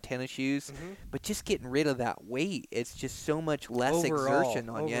tougher in tennis shoes, but just getting rid of that weight, it's just so much less exertion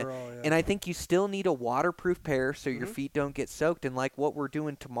on you. Yeah. And I think you still need a waterproof pair so your feet don't get soaked. And like what we're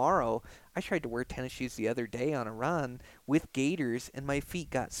doing tomorrow, I tried to wear tennis shoes the other day on a run with gaiters, and my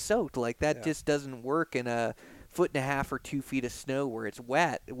feet got soaked. That just doesn't work in a 1.5 or 2 feet of snow where it's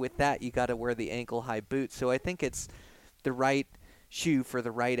wet. With that, you got to wear the ankle-high boots. So I think it's the right shoe for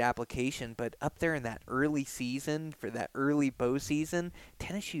the right application. But up there in that early season, for that early bow season,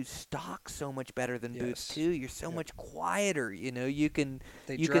 tennis shoes stock so much better than boots too. You're so much quieter. You can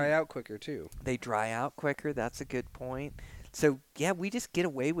dry out quicker too. They dry out quicker. That's a good point. So we just get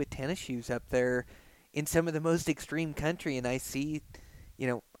away with tennis shoes up there in some of the most extreme country. And I see,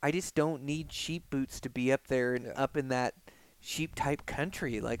 I just don't need sheep boots to be up there and up in that sheep type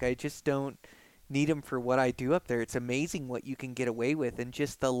country. I just don't need them for what I do up there. It's amazing what you can get away with, and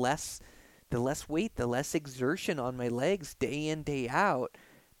just the less weight, the less exertion on my legs day in, day out.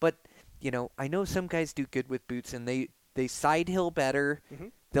 But I know some guys do good with boots, and they side hill better.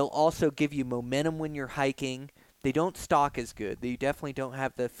 They'll also give you momentum when you're hiking. They don't stock as good. They definitely don't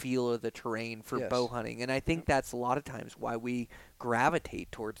have the feel of the terrain for bow hunting, and I think that's a lot of times why we gravitate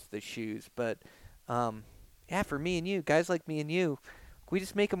towards the shoes. But for me and you, guys like me and you, we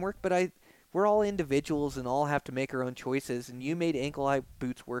just make them work. But we're all individuals and all have to make our own choices. And you made ankle-high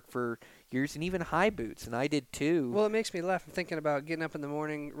boots work for years, and even high boots, and I did too. Well, it makes me laugh. I'm thinking about getting up in the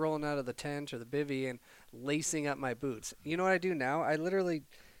morning, rolling out of the tent or the bivvy, and lacing up my boots. You know what I do now? I literally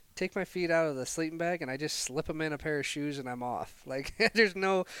take my feet out of the sleeping bag, and I just slip them in a pair of shoes, and I'm off. They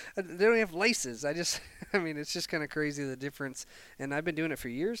don't have laces. It's just kind of crazy, the difference. And I've been doing it for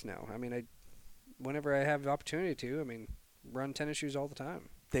years now. Whenever I have the opportunity to, run tennis shoes all the time.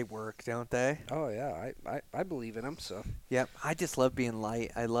 They work, don't they? Oh, yeah. I believe in them, so. Yep. I just love being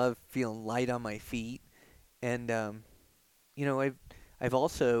light. I love feeling light on my feet. And you know, I've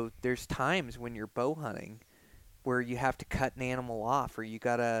also, there's times when you're bow hunting where you have to cut an animal off, or you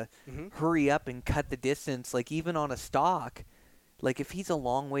gotta hurry up and cut the distance. Like even on a stalk, like if he's a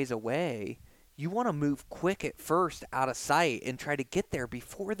long ways away, you want to move quick at first out of sight and try to get there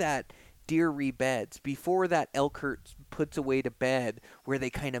before that deer rebeds, before that elk herd puts away to bed, where they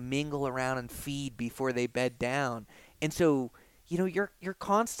kind of mingle around and feed before they bed down. And so, you know, you're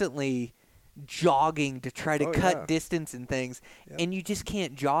constantly jogging to try to cut distance and things, and you just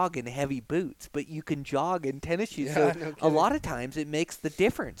can't jog in heavy boots, but you can jog in tennis shoes. So a lot of times it makes the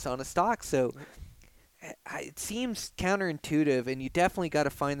difference on a stalk. So it seems counterintuitive, and you definitely got to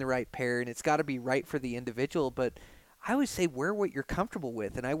find the right pair, and it's got to be right for the individual. But I always say wear what you're comfortable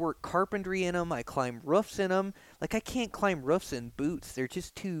with, and I work carpentry in them. I climb roofs in them. Like I can't climb roofs in boots; they're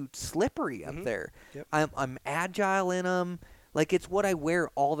just too slippery up there. I'm agile in them. Like it's what I wear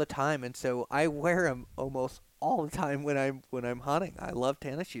all the time, and so I wear them almost all the time when I'm hunting. I love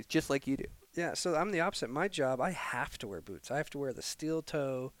tennis shoes, just like you do. Yeah, so I'm the opposite. My job, I have to wear boots. I have to wear the steel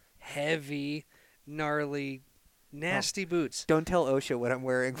toe, heavy, gnarly, nasty boots. Don't tell OSHA what I'm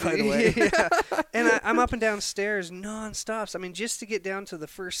wearing, by the way. And I'm up and down stairs non-stop. I mean, just to get down to the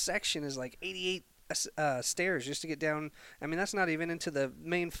first section is like 88 stairs just to get down. I mean, that's not even into the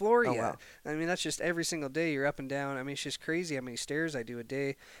main floor yet. Wow. I mean, that's just every single day you're up and down. I mean, it's just crazy how many stairs I do a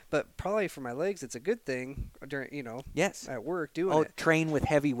day. But probably for my legs, it's a good thing during, you know, at work doing it. Train with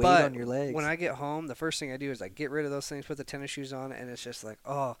heavy weight on your legs. When I get home, the first thing I do is I get rid of those things, put the tennis shoes on, and it's just like,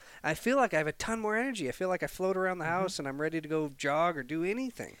 oh, I feel like I have a ton more energy. I feel like I float around the house and I'm ready to go jog or do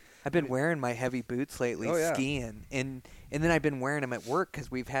anything. I've been wearing my heavy boots lately, skiing, and then I've been wearing them at work because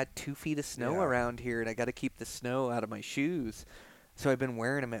we've had 2 feet of snow around here, and I got to keep the snow out of my shoes. So I've been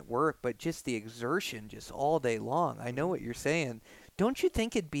wearing them at work, but just the exertion just all day long. I know what you're saying. Don't you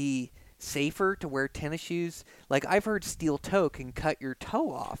think it'd be safer to wear tennis shoes? Like I've heard steel toe can cut your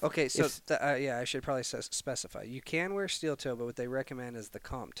toe off. Okay, so I should probably specify. You can wear steel toe, but what they recommend is the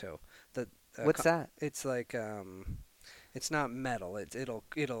comp toe. What's that? It's like it's not metal.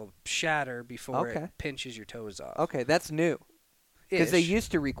 It'll shatter before it pinches your toes off. Okay, that's new. Because they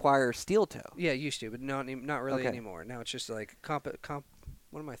used to require steel toe. Yeah, used to, but not really anymore. Now it's just like comp.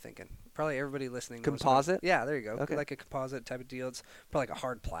 What am I thinking? Probably everybody listening. Composite? Yeah, there you go. Okay. Like a composite type of deal. It's probably like a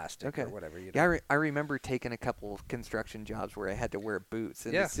hard plastic or whatever. You know? Yeah, I remember taking a couple of construction jobs where I had to wear boots,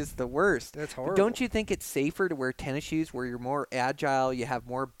 and it's just the worst. That's horrible. But don't you think it's safer to wear tennis shoes where you're more agile, you have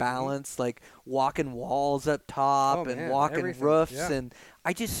more balance, like walking walls up top walking roofs, and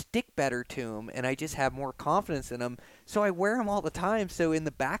I just stick better to them, and I just have more confidence in them. So I wear them all the time. So in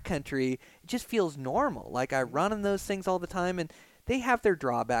the backcountry, it just feels normal. Like I run in those things all the time, and they have their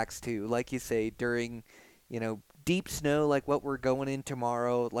drawbacks too, like you say, during, deep snow like what we're going in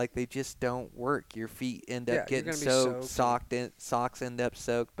tomorrow. Like they just don't work. Your feet end up getting soaked, socks end up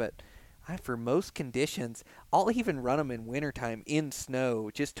soaked. But for most conditions, I'll even run them in wintertime in snow.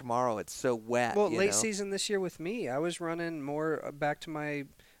 Just tomorrow, it's so wet. Well, late season this year with me, I was running more back to my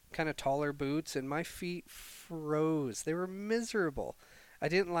kind of taller boots, and my feet froze. They were miserable. I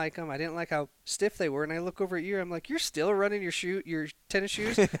didn't like them. I didn't like how stiff they were. And I look over at you. I'm like, you're still running your tennis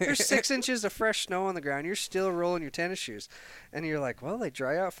shoes? There's 6 inches of fresh snow on the ground. You're still rolling your tennis shoes. And you're like, well, they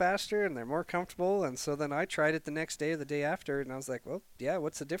dry out faster and they're more comfortable. And so then I tried it the next day or the day after, and I was like, well, yeah,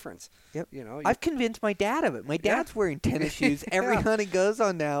 what's the difference? Yep. I've convinced my dad of it. My dad's wearing tennis shoes every hunt he goes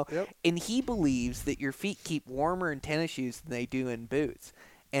on now. Yep. And he believes that your feet keep warmer in tennis shoes than they do in boots.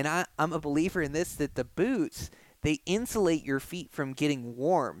 And I'm a believer in this, that the boots, they insulate your feet from getting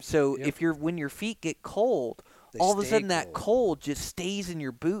warm. So when your feet get cold, all of a sudden that cold just stays in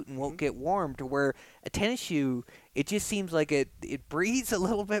your boot and won't get warm. To where a tennis shoe, it just seems like it breathes a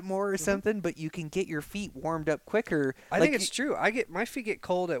little bit more or something, but you can get your feet warmed up quicker. I think it's true. My feet get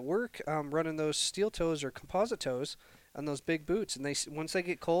cold at work running those steel toes or composite toes on those big boots, and once they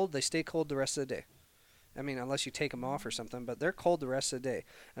get cold, they stay cold the rest of the day. I mean, unless you take them off or something, but they're cold the rest of the day.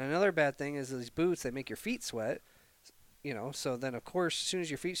 And another bad thing is these boots, they make your feet sweat. So then, of course, as soon as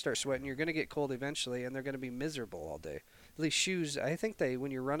your feet start sweating, you're going to get cold eventually, and they're going to be miserable all day. At least shoes, I think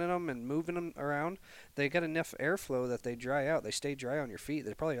when you're running them and moving them around, they got enough airflow that they dry out. They stay dry on your feet.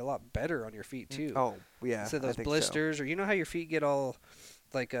 They're probably a lot better on your feet, too. Oh, yeah. So those blisters, or how your feet get all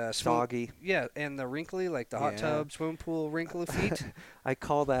like soggy. Yeah, and the wrinkly, like the hot tub, swimming pool, wrinkly feet. I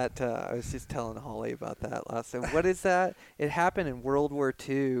call that, I was just telling Holly about that last time. What is that? It happened in World War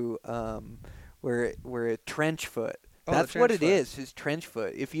II where a trench foot. That's what it is trench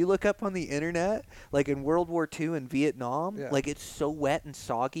foot. If you look up on the internet, like in World War II and Vietnam, like it's so wet and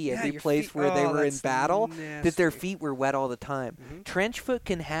soggy every place where they were in battle that their feet were wet all the time. Trench foot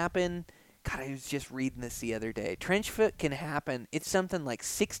can happen God, I was just reading this the other day. Trench foot can happen. It's something like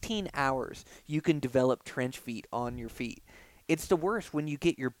 16 hours you can develop trench feet on your feet. It's the worst when you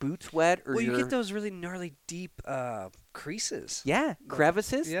get your boots wet or you get those really gnarly deep creases. Yeah,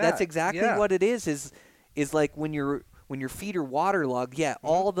 crevices. Yeah, That's exactly yeah. what it is like when your feet are waterlogged,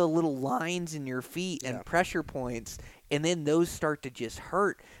 all the little lines in your feet and pressure points, and then those start to just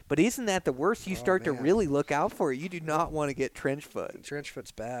hurt. But isn't that the worst? You start to really look out for it. You do not want to get trench foot. Trench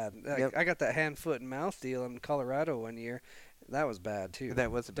foot's bad. Yep. I got that hand, foot, and mouth deal in Colorado one year. That was bad too.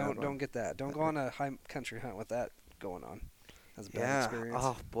 That was a bad one. Don't get that. Don't go on a high country hunt with that going on. That's a bad experience.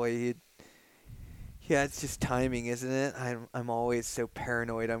 Oh boy, yeah, it's just timing, isn't it? I'm always so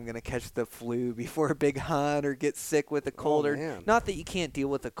paranoid I'm gonna catch the flu before a big hunt or get sick with a cold. man. Not that you can't deal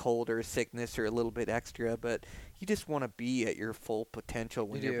with a cold or a sickness or a little bit extra, but you just want to be at your full potential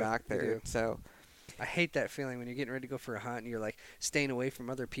when you're back there. You do. So I hate that feeling when you're getting ready to go for a hunt and you're like staying away from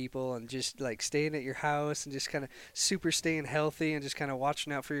other people and just like staying at your house and just kind of super staying healthy and just kind of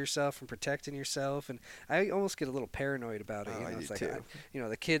watching out for yourself and protecting yourself. And I almost get a little paranoid about it. Oh, I It's do like, too.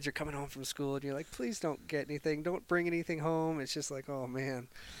 the kids are coming home from school and you're like, please don't get anything. Don't bring anything home. It's just like, oh man.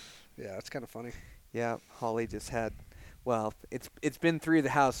 Yeah, it's kind of funny. yeah, Holly just had. Well, it's been through the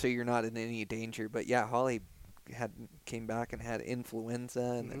house, so you're not in any danger. But yeah, Holly came back and had influenza,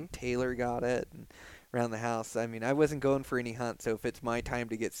 and then Taylor got it, and around the house. I mean, I wasn't going for any hunt, so if it's my time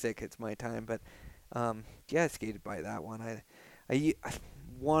to get sick, it's my time. But I skated by that one. I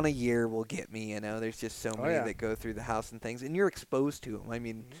one a year will get me. There's just so many that go through the house and things, and you're exposed to them. I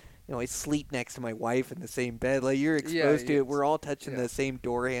mean, I sleep next to my wife in the same bed. Like you're exposed to it. We're all touching the same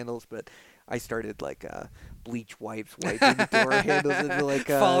door handles, but I started like bleach wipes wiping the door handles and like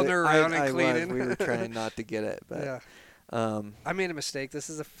following her around and cleaning. We were trying not to get it, but I made a mistake. This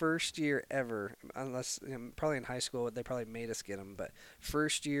is the first year ever, unless probably in high school they probably made us get them, but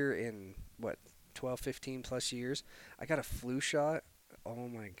first year in 12, 15 plus years, I got a flu shot. Oh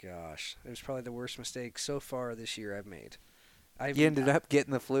my gosh, it was probably the worst mistake so far this year I've made. You ended up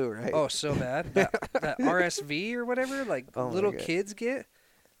getting the flu, right? Oh, so bad. that RSV or whatever, like little kids get.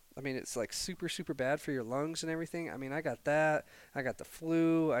 I mean, it's like super, super bad for your lungs and everything. I mean, I got that. I got the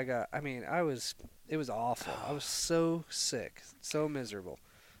flu. It was awful. I was so sick, so miserable.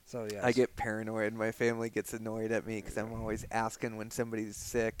 So, yeah. I get paranoid. My family gets annoyed at me because I'm always asking when somebody's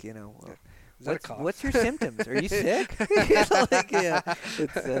sick, Is that a cough? What's your symptoms? Are you sick?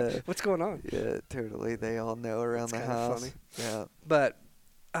 What's going on? Yeah, totally. They all know around the house. Funny. Yeah. But,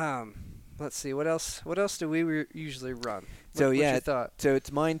 let's see. What else do we usually run? What's your thought? So it's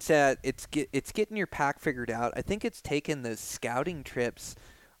mindset. It's getting your pack figured out. I think it's taken those scouting trips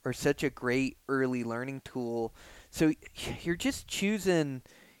are such a great early learning tool. So you're just choosing,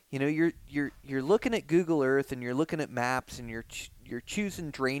 you're looking at Google Earth and you're looking at maps and you're choosing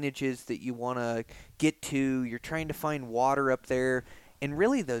drainages that you want to get to. You're trying to find water up there. And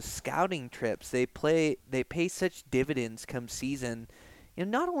really those scouting trips, they pay such dividends come season,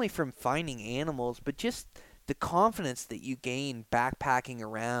 not only from finding animals, but just the confidence that you gain backpacking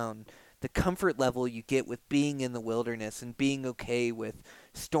around, the comfort level you get with being in the wilderness and being okay with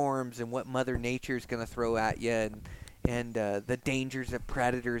storms and what Mother Nature is going to throw at you and the dangers of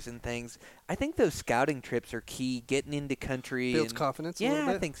predators and things. I think those scouting trips are key, getting into country. Builds confidence a little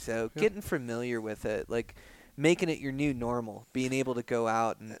bit? I think so. Yeah. Getting familiar with it, like making it your new normal, being able to go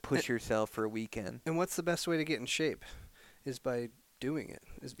out and push yourself for a weekend. And what's the best way to get in shape? Is by doing it.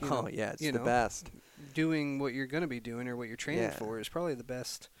 It's the best. Doing what you're going to be doing or what you're training for is probably the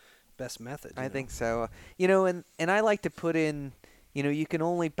best method. I think so. And I like to put in, you can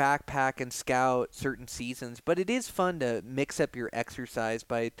only backpack and scout certain seasons, but it is fun to mix up your exercise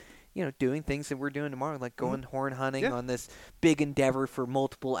by, doing things that we're doing tomorrow, like going horn hunting on this big endeavor for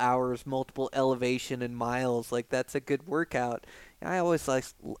multiple hours, multiple elevation and miles. Like that's a good workout. I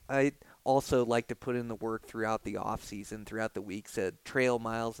also like to put in the work throughout the off season, throughout the weeks, trail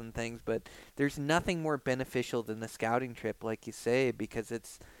miles and things. But there's nothing more beneficial than the scouting trip, like you say, because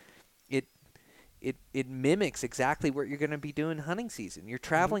it mimics exactly what you're going to be doing hunting season. You're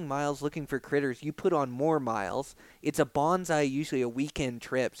traveling miles looking for critters. You put on more miles. It's a bonsai, usually a weekend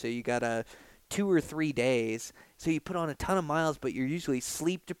trip, so you got 2 or 3 days. So you put on a ton of miles, but you're usually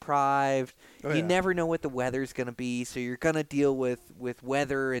sleep deprived. You never know what the weather's going to be, so you're going to deal with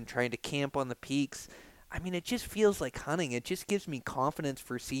weather and trying to camp on the peaks. I mean, it just feels like hunting. It just gives me confidence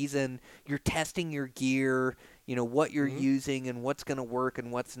for season. You're testing your gear, what you're using and what's going to work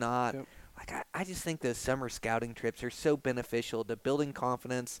and what's not. Yep. Like I just think those summer scouting trips are so beneficial to building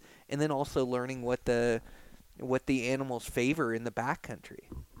confidence and then also learning what the animals favor in the backcountry.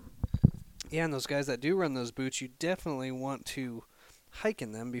 Yeah, and those guys that do run those boots, you definitely want to hike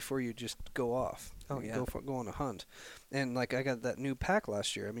in them before you just go off. Oh, yeah. Go on a hunt. And like I got that new pack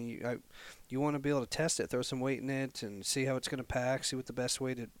last year. I mean, you want to be able to test it, throw some weight in it, and see how it's going to pack, see what the best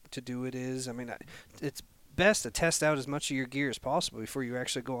way to do it is. I mean, it's best to test out as much of your gear as possible before you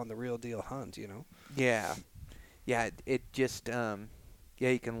actually go on the real deal hunt, you know? Yeah. Yeah, it just,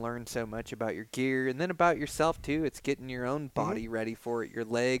 you can learn so much about your gear and then about yourself, too. It's getting your own body ready for it, your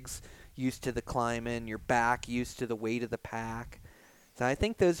legs used to the climbing, your back used to the weight of the pack. So I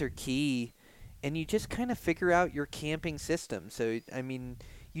think those are key, and you just kind of figure out your camping system. So, I mean,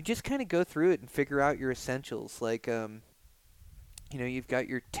 you just kind of go through it and figure out your essentials. Like, you've got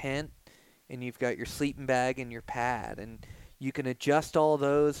your tent, and you've got your sleeping bag and your pad, and you can adjust all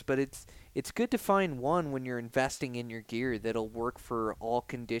those, but it's good to find one when you're investing in your gear that'll work for all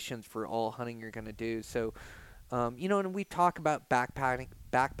conditions for all hunting you're going to do. So, and we talk about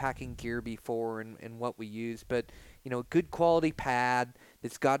backpacking gear before and what we use, but, a good quality pad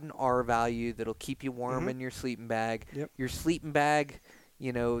that's got an R value that'll keep you warm in your sleeping bag. Yep. Your sleeping bag,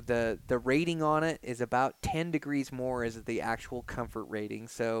 the rating on it is about 10 degrees more as the actual comfort rating.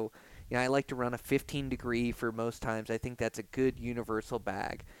 So, I like to run a 15 degree for most times. I think that's a good universal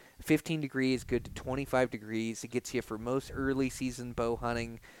bag. 15 degrees, good to 25 degrees. It gets you for most early season bow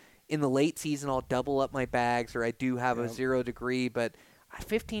hunting. In the late season, I'll double up my bags, or I do have a 0 degree, but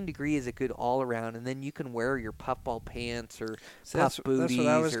 15 degree is a good all around. And then you can wear your puffball pants or puff booties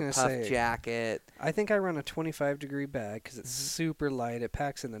or puff jacket. I think I run a 25 degree bag because it's super light. It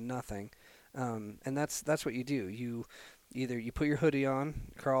packs into nothing, and that's what you do. Either you put your hoodie on,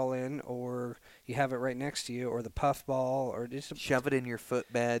 crawl in, or you have it right next to you, or the puff ball, or just shove it in your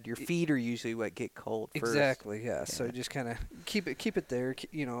footbed. Your feet are usually what get cold first. Exactly, yeah. So just kind of keep it there.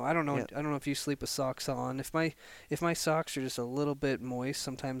 I don't know. Yeah. I don't know if you sleep with socks on. If my socks are just a little bit moist,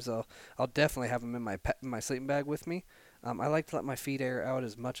 sometimes I'll definitely have them in my sleeping bag with me. I like to let my feet air out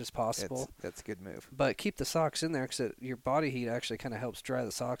as much as possible. That's a good move. But keep the socks in there because your body heat actually kind of helps dry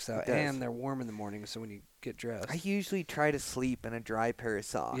the socks out, and they're warm in the morning. So when you get dressed, I usually try to sleep in a dry pair of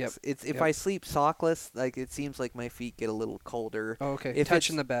socks. Yep. If I sleep sockless, like it seems like my feet get a little colder. Oh, okay. If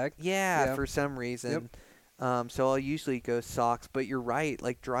touching the bag. Yeah, for some reason. Yep. So I'll usually go socks, but you're right.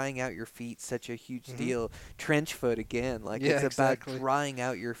 Like drying out your feet's such a huge deal. Trench foot again. Like it's about drying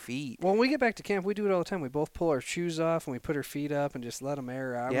out your feet. Well, when we get back to camp, we do it all the time. We both pull our shoes off and we put our feet up and just let them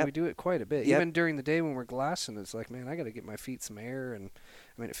air out. Yep. We do it quite a bit. Yep. Even during the day when we're glassing, it's like, man, I got to get my feet some air, and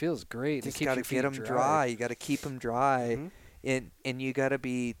I mean, it feels great. Just got to get them dry. You got to keep them dry, and you got to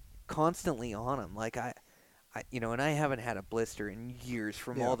be constantly on them. Like and I haven't had a blister in years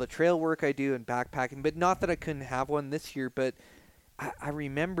from all the trail work I do and backpacking, but not that I couldn't have one this year, but I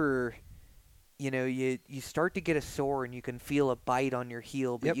remember, you start to get a sore and you can feel a bite on your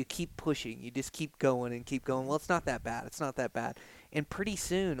heel, but you keep pushing. You just keep going and keep going. Well, it's not that bad. It's not that bad. And pretty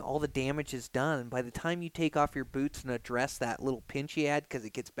soon, all the damage is done. And by the time you take off your boots and address that little pinch you had because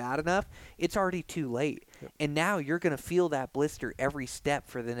it gets bad enough, it's already too late. Yep. And now you're going to feel that blister every step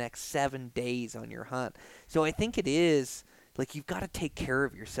for the next 7 days on your hunt. So I think it is, like, you've got to take care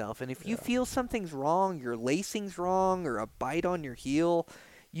of yourself. And if you feel something's wrong, your lacing's wrong, or a bite on your heel,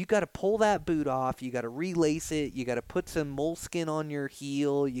 you got to pull that boot off. You got to relace it. You got to put some moleskin on your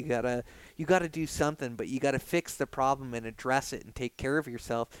heel. You got to do something, but you got to fix the problem and address it and take care of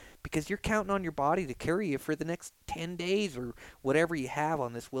yourself, because you're counting on your body to carry you for the next 10 days or whatever you have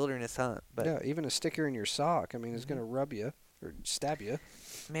on this wilderness hunt. But yeah, even a sticker in your sock, I mean, it's going to rub you or stab you.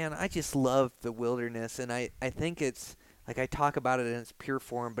 Man, I just love the wilderness, and I think it's, like, I talk about it in its pure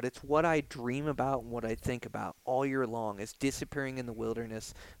form, but it's what I dream about and what I think about all year long, is disappearing in the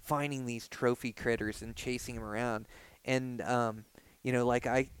wilderness, finding these trophy critters and chasing them around. And, like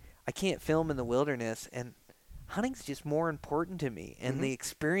I can't film in the wilderness, and hunting's just more important to me, and the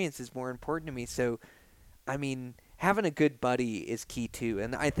experience is more important to me. So, I mean, having a good buddy is key too,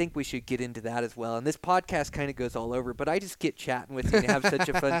 and I think we should get into that as well. And this podcast kind of goes all over, but I just get chatting with you and have such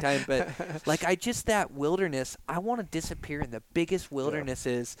a fun time. But like, that wilderness, I want to disappear in the biggest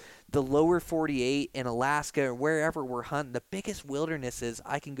wildernesses, the lower 48 in Alaska or wherever we're hunting. The biggest wildernesses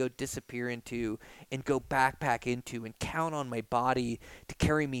I can go disappear into and go backpack into and count on my body to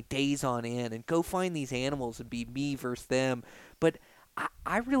carry me days on end and go find these animals and be me versus them. But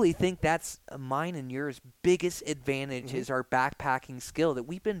I really think that's mine and yours biggest advantage is our backpacking skill, that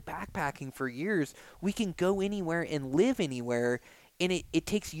we've been backpacking for years. We can go anywhere and live anywhere, and it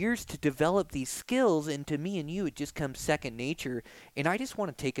takes years to develop these skills, and to me and you, it just comes second nature. And I just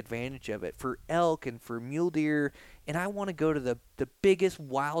want to take advantage of it for elk and for mule deer, and I want to go to the biggest,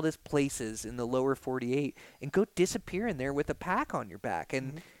 wildest places in the lower 48 and go disappear in there with a pack on your back.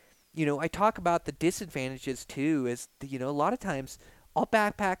 And, I talk about the disadvantages too, is, a lot of times we'll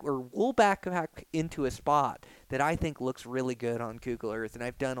backpack into a spot that I think looks really good on Google Earth, and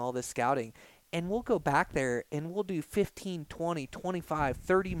I've done all this scouting. And we'll go back there and we'll do 15, 20, 25,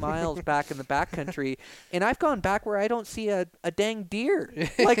 30 miles back in the backcountry. And I've gone back where I don't see a dang deer.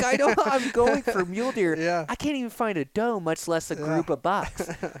 Like, I'm going for mule deer. Yeah. I can't even find a doe, much less a group of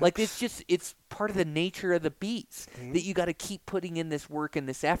bucks. Like, it's part of the nature of the beast that you got to keep putting in this work and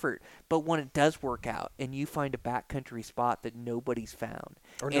this effort. But when it does work out and you find a backcountry spot that nobody's found.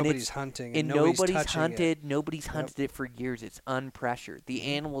 Or and nobody's hunting. And nobody's hunted. it. Nobody's hunted it for years. It's unpressured. The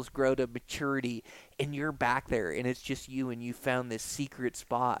animals grow to maturity. And you're back there, and it's just you, and you found this secret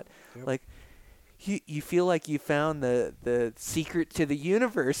spot. Yep. Like, you feel like you found the secret to the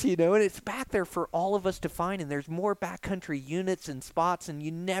universe, and it's back there for all of us to find, and there's more backcountry units and spots, and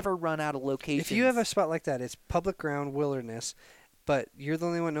you never run out of locations. If you have a spot like that, it's public ground, wilderness, but you're the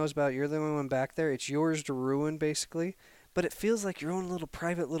only one who knows about it, you're the only one back there, it's yours to ruin, basically. But it feels like your own little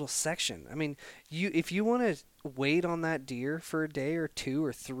private little section. I mean, if you want to wait on that deer for a day or 2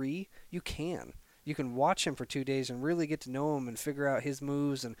 or 3, you can. You can watch him for 2 days and really get to know him and figure out his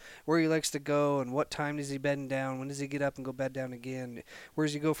moves and where he likes to go and what time does he bed down, when does he get up and go bed down again, where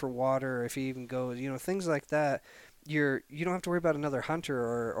does he go for water, if he even goes, things like that. You don't have to worry about another hunter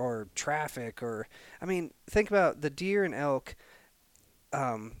or traffic think about the deer and elk.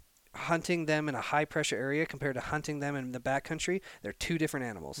 Hunting them in a high-pressure area compared to hunting them in the backcountry, they're 2 different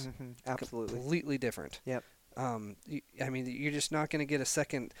animals. Mm-hmm. Absolutely. Completely different. Yep. You're just not going to get a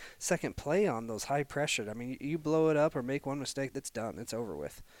second play on those high-pressured. I mean, you blow it up or make one mistake, that's done. It's over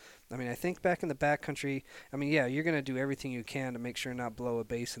with. I mean, I think back in the backcountry, you're going to do everything you can to make sure not blow a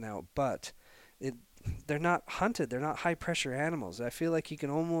basin out, but they're not hunted. They're not high-pressure animals. I feel like you can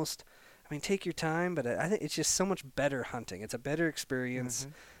almost, take your time, but I think it's just so much better hunting. It's a better experience.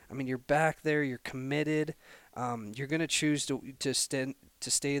 Mm-hmm. You're back there. You're committed. You're going to choose to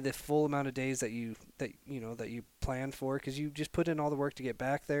stay the full amount of days that you planned for, because you just put in all the work to get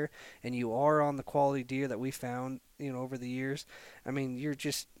back there, and you are on the quality deer that we found over the years.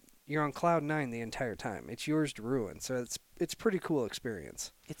 You're on cloud 9 the entire time. It's yours to ruin. So it's a pretty cool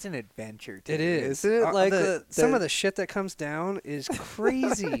experience. It's an adventure, too. It is. Isn't it? Like some of the shit that comes down is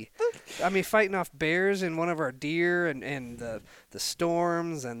crazy. Fighting off bears in one of our deer and the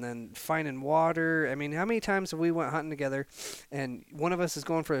storms, and then finding water. How many times have we went hunting together and one of us is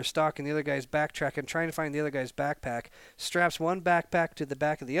going for a stalk and the other guy's backtracking, trying to find the other guy's backpack, straps one backpack to the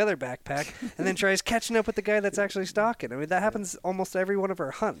back of the other backpack, and then tries catching up with the guy that's actually stalking. That happens almost every one of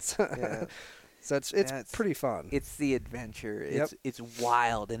our hunts. Yeah. So it's pretty fun. It's the adventure. Yep. It's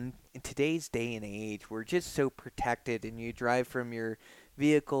wild. And in today's day and age, we're just so protected, and you drive from your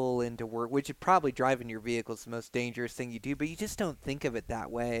vehicle into work, which is probably driving your vehicle is the most dangerous thing you do, but you just don't think of it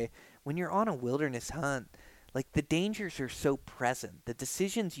that way. When you're on a wilderness hunt, like, the dangers are so present. The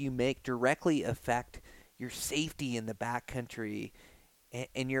decisions you make directly affect your safety in the backcountry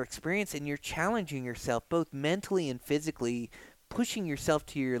and your experience, and you're challenging yourself both mentally and physically, pushing yourself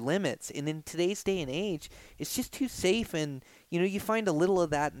to your limits. And in today's day and age, it's just too safe. And you find a little of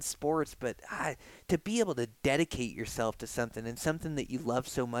that in sports, but to be able to dedicate yourself to something, and something that you love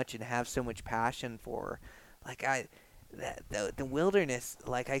so much and have so much passion for, like the wilderness,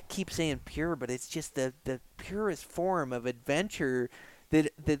 like I keep saying pure, but it's just the purest form of adventure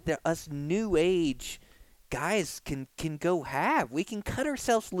that us new age guys can go have. We can cut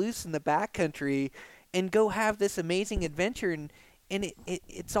ourselves loose in the backcountry and go have this amazing adventure, and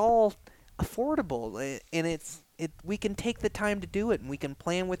it's all affordable, and we can take the time to do it, and we can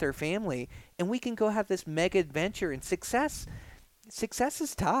plan with our family, and we can go have this mega adventure. And success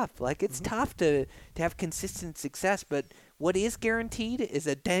is tough. Like, it's tough to have consistent success, but what is guaranteed is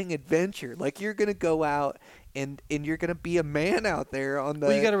a dang adventure. Like, you're gonna go out and you're gonna be a man out there on the.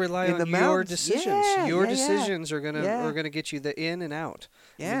 Well, you got to rely on your decisions. Your decisions are gonna get you the in and out.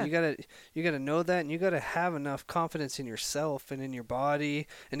 Yeah. You gotta know that, and you gotta have enough confidence in yourself and in your body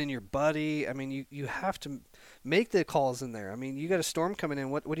and in your buddy. You have to make the calls in there. You got a storm coming in.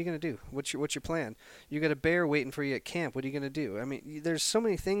 What are you gonna do? What's your plan? You got a bear waiting for you at camp. What are you gonna do? There's so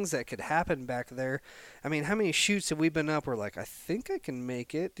many things that could happen back there. How many shoots have we been up? We're like, I think I can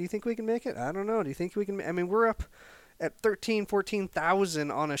make it. Do you think we can make it? I don't know. Do you think we can? We're up at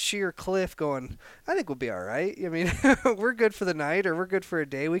 14,000 on a sheer cliff going, I think we'll be all right. We're good for the night, or we're good for a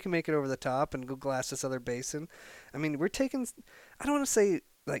day. We can make it over the top and go glass this other basin. We're taking, I don't want to say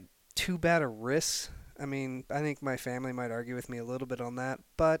like too bad a risk. I think my family might argue with me a little bit on that,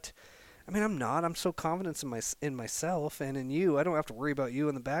 but I'm not. I'm so confident in myself and in you. I don't have to worry about you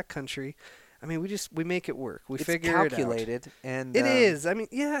in the backcountry. We make it work. We figure it out. It's calculated, and it is.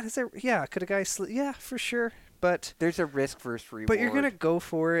 Could a guy sleep? Yeah, for sure. but there's a risk versus reward. But you're gonna go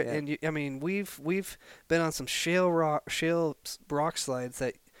for it, Yeah. and I mean, we've been on some shale rock slides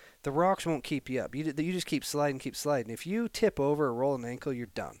that the rocks won't keep you up. You just keep sliding. If you tip over or roll an ankle, you're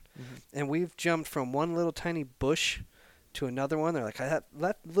done. Mm-hmm. And we've jumped from one little tiny bush to another one. They're like,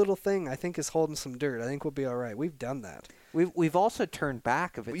 that little thing I think is holding some dirt. I think we'll be all right. We've done that. We've also turned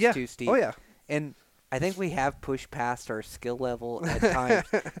back if it's Yeah. too steep. Oh yeah. And I think we have pushed past our skill level at times.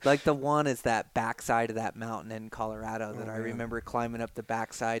 Like the one is that backside of that mountain in Colorado that I man. remember climbing up the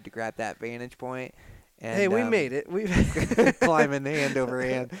backside to grab that vantage point. And, Hey, we made it. We climbing hand over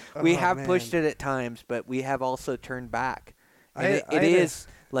hand. We Oh, have pushed man. it at times, but we have also turned back. And I it had is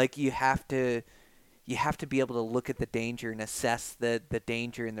like you have to be able to look at the danger and assess the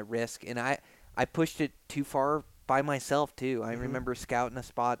danger and the risk. And I pushed it too far by myself too. I remember scouting a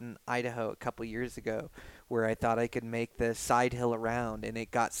spot in Idaho a couple years ago where I thought I could make the side hill around, and it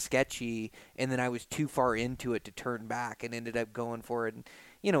got sketchy, and then I was too far into it to turn back and ended up going for it. And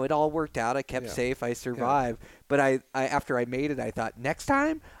it all worked out. I kept safe. I survived. But I after I made it, I thought, next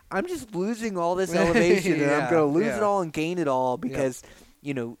time I'm just losing all this elevation and I'm going to lose it all and gain it all because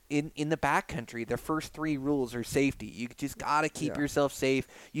in the backcountry, the first 3 rules are safety. You just got to keep yourself safe.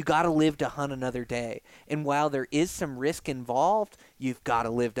 You got to live to hunt another day. And while there is some risk involved, you've got to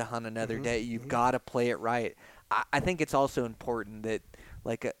live to hunt another day. You've got to play it right. I think it's also important that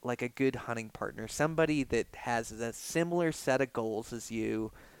like a good hunting partner, somebody that has a similar set of goals as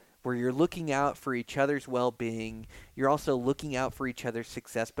you, where you're looking out for each other's well-being, you're also looking out for each other's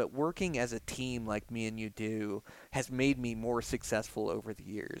success, but working as a team like me and you do has made me more successful over the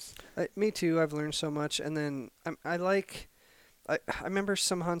years. Me too. I've learned so much, and then I remember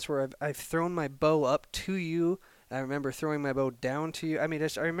some hunts where I've thrown my bow up to you. I remember throwing my bow down to you. I mean,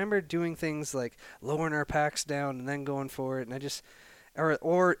 I remember doing things like lowering our packs down and then going for it, and I just.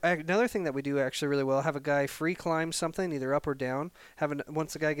 Or another thing that we do actually really well, have a guy free climb something, either up or down.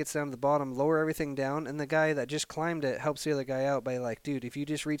 Once the guy gets down to the bottom, lower everything down, and the guy that just climbed it helps the other guy out by like, dude, if you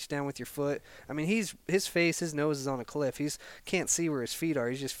just reach down with your foot. I mean, his nose is on a cliff. He's can't see where his feet are.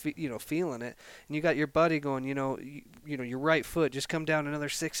 He's just feeling it. And you got your buddy going, your right foot, just come down another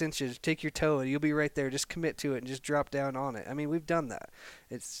 6 inches, take your toe, and you'll be right there. Just commit to it and just drop down on it. I mean, we've done that.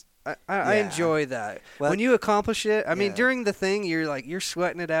 I enjoy that. Well, when you accomplish it, I mean, during the thing, you're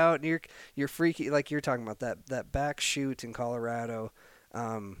sweating it out, and you're freaky, like you're talking about that back chute in Colorado.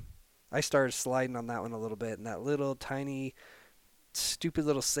 I started sliding on that one a little bit, and that little tiny, stupid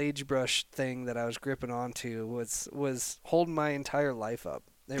little sagebrush thing that I was gripping onto was holding my entire life up.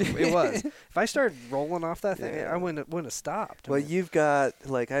 It was. If I started rolling off that thing, I wouldn't have stopped. Well, you've got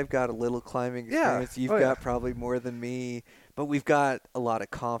I've got a little climbing experience. You've got probably more than me. But we've got a lot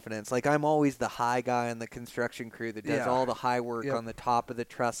of confidence. Like, I'm always the high guy on the construction crew that does all the high work on the top of the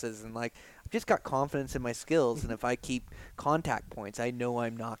trusses. And, I've just got confidence in my skills. And if I keep contact points, I know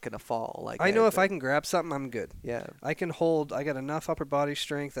I'm not going to fall. I know if I can grab something, I'm good. Yeah. I can hold. I got enough upper body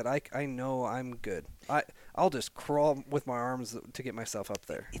strength that I know I'm good. I'll just crawl with my arms to get myself up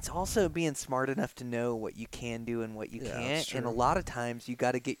there. It's also being smart enough to know what you can do and what you can't. And a lot of times you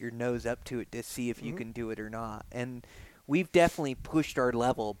got to get your nose up to it to see if you can do it or not. And we've definitely pushed our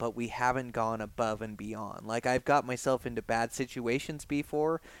level, but we haven't gone above and beyond. Like, I've got myself into bad situations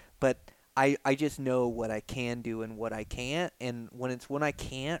before, but I just know what I can do and what I can't. And when I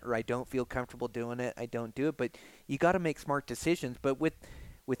can't or I don't feel comfortable doing it, I don't do it. But you got to make smart decisions. But with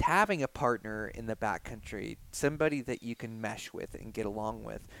having a partner in the backcountry, somebody that you can mesh with and get along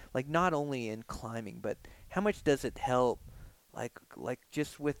with, like not only in climbing, but how much does it help? Like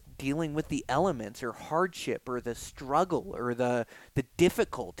just with dealing with the elements or hardship or the struggle or the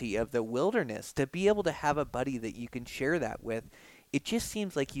difficulty of the wilderness, to be able to have a buddy that you can share that with. It just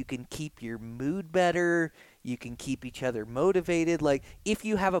seems like you can keep your mood better. You can keep each other motivated. Like, if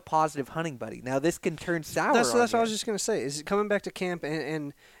you have a positive hunting buddy. Now, this can turn sour. That's on what you. I was just going to say. Is coming back to camp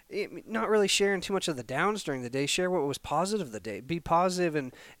and not really sharing too much of the downs during the day. Share what was positive of the day. Be positive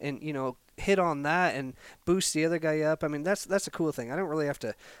and hit on that and boost the other guy up. I mean, that's a cool thing. I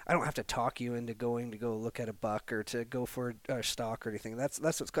don't have to talk you into going to go look at a buck or to go for a stock or anything. That's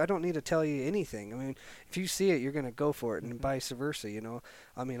what's. I don't need to tell you anything. I mean, if you see it, you're going to go for it, and vice versa.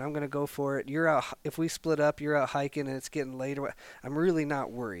 I mean, I'm going to go for it. You're out. If we split up, you're out hiking and it's getting late. I'm really not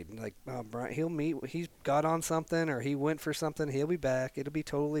worried. Like, Brian, he's got on something or he went for something. He'll be back. It'll be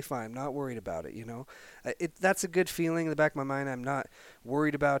totally fine. I'm not worried about it. That's a good feeling in the back of my mind. I'm not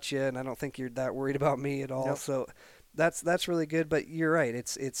worried about you, and I don't think you're that worried about me at all. Nope. So That's really good, but you're right.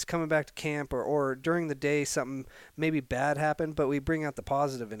 It's coming back to camp or during the day something maybe bad happened, but we bring out the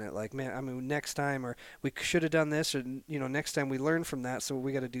positive in it. Like, man, I mean, next time, or we should have done this, or next time we learn from that, so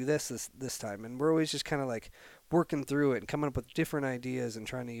we got to do this time. And we're always just kind of like working through it and coming up with different ideas and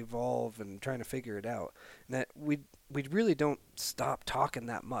trying to evolve and trying to figure it out. And that we really don't stop talking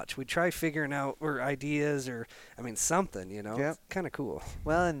that much. We try figuring out or ideas or something. Yep. It's kind of cool.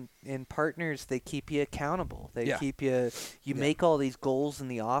 Well, and partners, they keep you accountable. They Yeah. keep you. You make all these goals in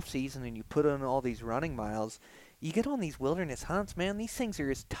the off season, and you put on all these running miles. You get on these wilderness hunts, man. These things are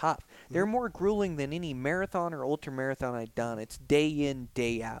as tough. They're more grueling than any marathon or ultra marathon I've done. It's day in,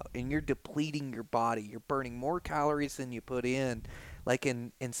 day out, and you're depleting your body. You're burning more calories than you put in. Like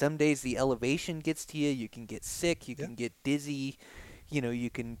in some days, the elevation gets to you. You can get sick. You can get dizzy. You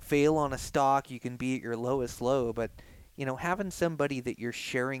can fail on a stalk. You can be at your lowest low. But having somebody that you're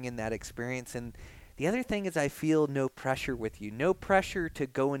sharing in that experience. And the other thing is, I feel no pressure with you. No pressure to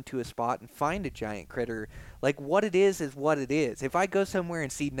go into a spot and find a giant critter. Like, what it is what it is. If I go somewhere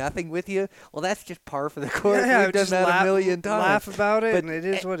and see nothing with you, well, that's just par for the course. Yeah, We've done just that a million times. Laugh about it, But- and it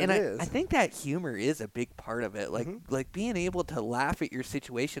is what it is. I think that humor is a big part of it. Like being able to laugh at your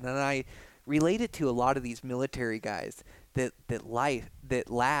situation. And I relate it to a lot of these military guys that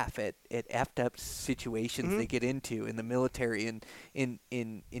laugh at effed up situations they get into in the military and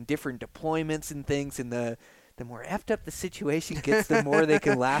in different deployments and things. And the more effed up the situation gets, the more they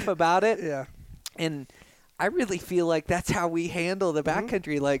can laugh about it. Yeah. And I really feel like that's how we handle the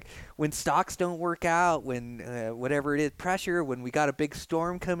backcountry. Like when stocks don't work out, when whatever it is, pressure, when we got a big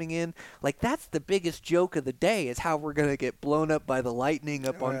storm coming in, like that's the biggest joke of the day is how we're going to get blown up by the lightning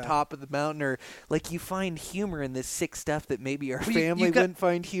up on top of the mountain. Or like you find humor in this sick stuff that maybe our family wouldn't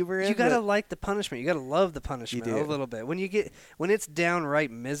find humor in. You got to like the punishment. You got to love the punishment a little bit. When it's downright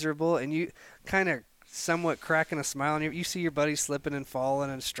miserable and you kind of somewhat cracking a smile on you see your buddy slipping and falling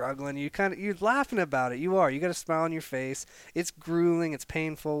and struggling, you're laughing about it. You got a smile on your face. It's grueling, it's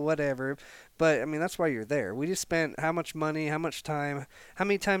painful, whatever, but that's why you're there. We just spent how much money, how much time, how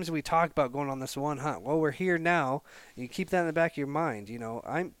many times have we talked about going on this one hunt? Well, we're here now. You keep that in the back of your mind.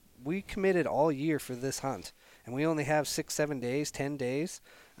 We committed all year for this hunt, and we only have 6-7 days, 10 days.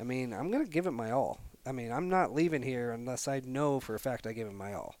 I'm gonna give it my all. I'm not leaving here unless I know for a fact I give it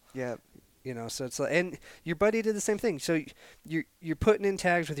my all. Yeah. So it's like, and your buddy did the same thing. So you're putting in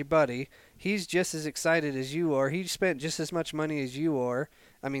tags with your buddy. He's just as excited as you are. He spent just as much money as you are.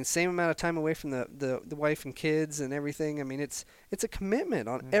 Same amount of time away from the wife and kids and everything. It's a commitment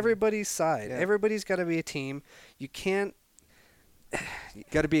on everybody's side. Yeah. Everybody's got to be a team. You can't. You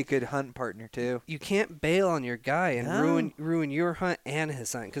got to be a good hunt partner too. You can't bail on your guy and ruin your hunt and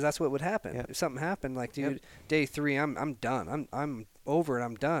his hunt, because that's what would happen. If something happened, like, dude, day 3, I'm done. I'm over it.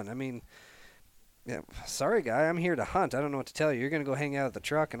 I'm done. Yeah, sorry, guy. I'm here to hunt. I don't know what to tell you. You're going to go hang out at the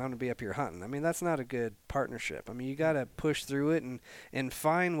truck, and I'm going to be up here hunting. That's not a good partnership. You got to push through it and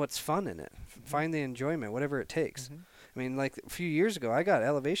find what's fun in it. Find the enjoyment, whatever it takes. Like a few years ago, I got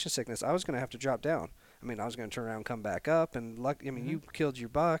elevation sickness. I was going to have to drop down. I was going to turn around and come back up. And you killed your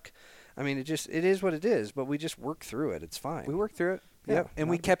buck. It is what it is. But we just work through it. It's fine. We work through it. Yeah, and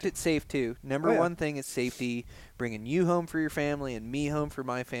we kept it safe too. Number one thing is safety, bringing you home for your family and me home for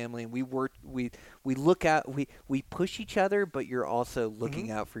my family. And we look out, we push each other, but you're also looking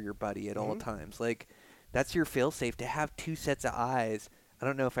out for your buddy at all times. Like that's your fail safe to have 2 sets of eyes. I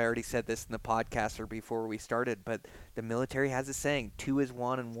don't know if I already said this in the podcast or before we started, but the military has a saying, 2 is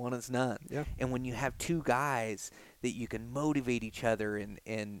 1 and 1 is none. Yeah. And when you have 2 guys that you can motivate each other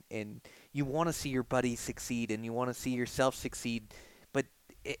and you want to see your buddy succeed and you want to see yourself succeed,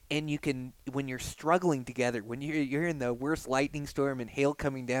 and you can, when you're struggling together, when you're in the worst lightning storm and hail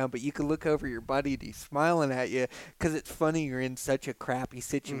coming down, but you can look over your buddy and he's smiling at you because it's funny you're in such a crappy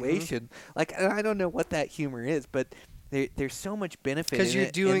situation. Like, I don't know what that humor is, but there's so much benefit in it. Because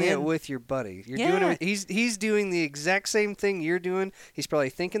you're doing it with your buddy. You're doing it. He's doing the exact same thing you're doing. He's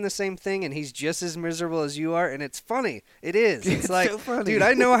probably thinking the same thing, and he's just as miserable as you are. And it's funny. It is. It's like, so funny. Dude,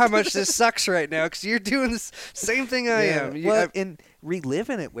 I know how much this sucks right now because you're doing the same thing I am. And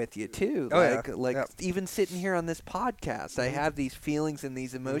reliving it with you too. Even sitting here on this podcast, I have these feelings and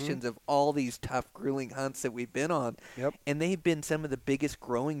these emotions of all these tough, grueling hunts that we've been on. Yep. And they've been some of the biggest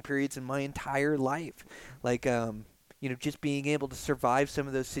growing periods in my entire life. Like, just being able to survive some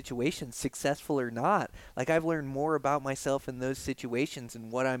of those situations, successful or not. Like, I've learned more about myself in those situations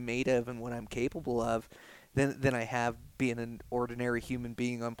and what I'm made of and what I'm capable of than I have being an ordinary human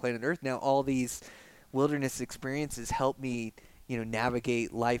being on planet Earth. Now, all these wilderness experiences help me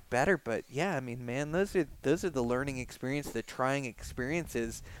navigate life better. But yeah, I mean, man, those are the learning experience, the trying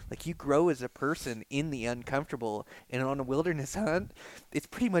experiences. Like, you grow as a person in the uncomfortable, and on a wilderness hunt, it's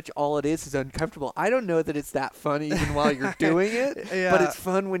pretty much all it is uncomfortable. I don't know that it's that fun even while you're doing it, Yeah. but it's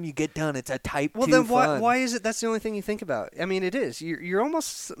fun when you get done. It's a type 2 Well, then fun. why is it that's the only thing you think about? I mean, it is. You're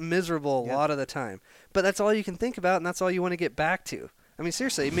almost miserable a lot of the time, but that's all you can think about, and that's all you want to get back to. I mean,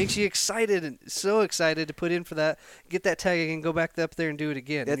 seriously, it makes you excited and so excited to put in for that, get that tag and go back up there and do it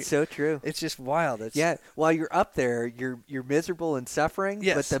again. That's so true. It's just wild. Yeah, while you're up there, you're miserable and suffering.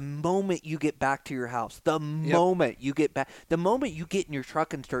 Yes. But the moment you get back to your house, the moment you get in your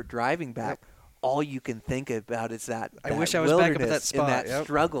truck and start driving back, all you can think about is that. I wish I was back up at that spot. And that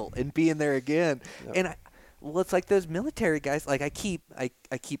struggle and being there again. Yep. And it's like those military guys. Like, I keep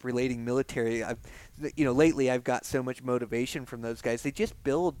relating military. Lately I've got so much motivation from those guys. They just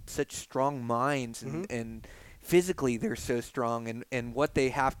build such strong minds, and physically they're so strong, and what they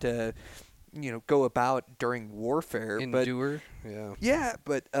have to, go about during warfare. Endure.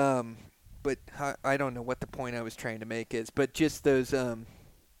 But I don't know what the point I was trying to make is. But just those.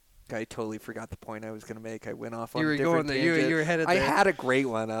 I totally forgot the point I was going to make. I went off on a different tangent. You were headed I there. had a great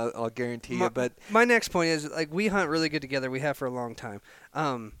one, I'll guarantee you. But my next point is, like, we hunt really good together. We have for a long time.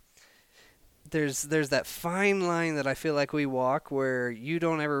 There's that fine line that I feel like we walk where you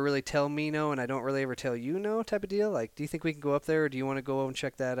don't ever really tell me no, and I don't really ever tell you no, type of deal. Like, do you think we can go up there, or do you want to go and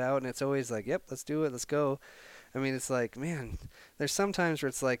check that out? And it's always like, yep, let's do it, let's go. I mean, it's like, man, there's some times where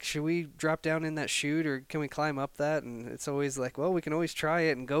it's like, should we drop down in that chute, or can we climb up that? And it's always like, well, we can always try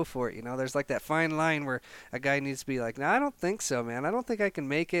it and go for it. There's like that fine line where a guy needs to be like, no, I don't think so, man. I don't think I can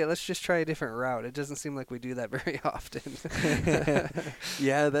make it. Let's just try a different route. It doesn't seem like we do that very often.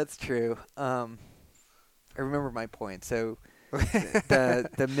 Yeah, that's true. I remember my point. So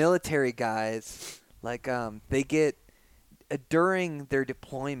the military guys, like, they get during their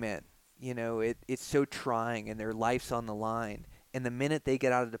deployment, it's so trying, and their life's on the line. And the minute they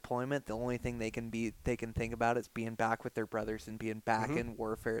get out of deployment, the only thing they can think about is being back with their brothers and being back in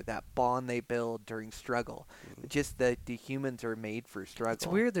warfare. That bond they build during struggle. Just that the humans are made for struggle. It's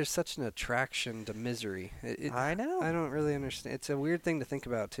weird. There's such an attraction to misery. I know. I don't really understand. It's a weird thing to think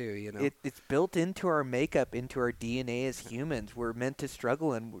about too. It's built into our makeup, into our DNA as humans. We're meant to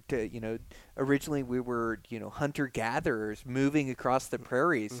struggle, and to originally we were hunter-gatherers moving across the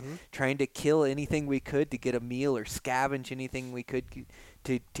prairies, trying to kill anything we could to get a meal, or scavenge anything we could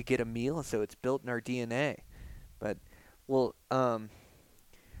to get a meal. So it's built in our DNA. But I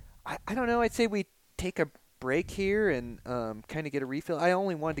don't know. I'd say we take a break here and kind of get a refill. I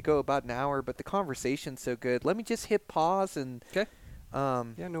only wanted to go about an hour, but the conversation's so good. Let me just hit pause and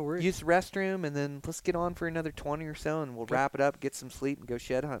no worries. use the restroom, and then let's get on for another 20 or so, and we'll wrap it up, get some sleep, and go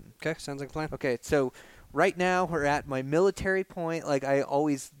shed hunting. Okay, sounds like a plan. Okay, so right now we're at my military point. Like,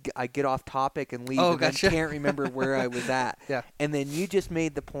 I get off topic and leave, and gotcha. then can't remember where I was at. Yeah. And then you just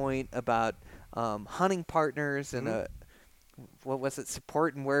made the point about hunting partners and what was it,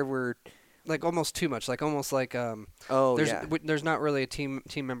 support, and where we're like almost too much. Like almost like there's not really a team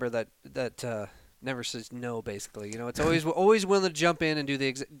member that never says no, basically. It's always willing to jump in and do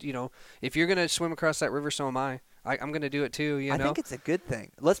the if you're gonna swim across that river, so am I. I'm gonna do it too. I think it's a good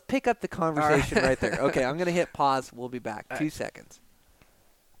thing. Let's pick up the conversation right there. Okay, I'm gonna hit pause. We'll be back. 2 seconds.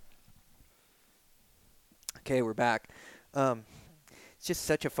 Okay, we're back. It's just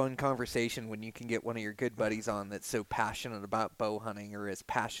such a fun conversation when you can get one of your good buddies on that's so passionate about bow hunting, or as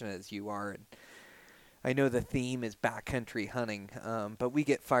passionate as you are. And I know the theme is backcountry hunting, but we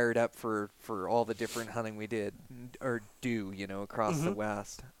get fired up for all the different hunting we did or do, across the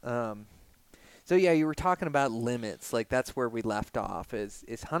West. So yeah, you were talking about limits. Like, that's where we left off, is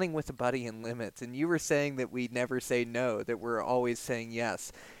hunting with a buddy and limits. And you were saying that we never say no, that we're always saying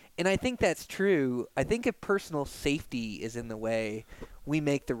yes. And I think that's true. I think if personal safety is in the way, we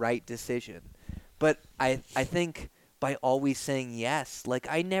make the right decision. But I think by always saying yes, like,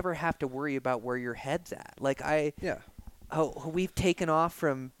 I never have to worry about where your head's at. Like, we've taken off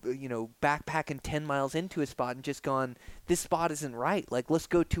from, backpacking 10 miles into a spot and just gone, this spot isn't right. Like, let's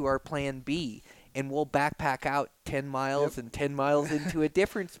go to our plan B. And we'll backpack out 10 miles and 10 miles into a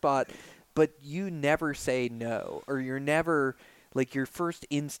different spot. But you never say no, or you're never, like, your first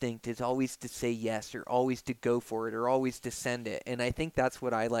instinct is always to say yes, or always to go for it, or always to send it. And I think that's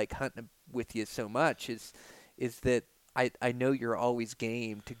what I like hunting with you so much, is that I know you're always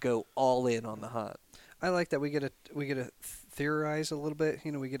game to go all in on the hunt. I like that we get to theorize a little bit.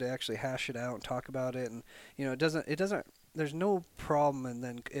 We get to actually hash it out and talk about it, and it doesn't. There's no problem, and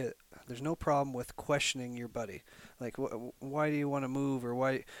then There's no problem with questioning your buddy. Like, why do you want to move, or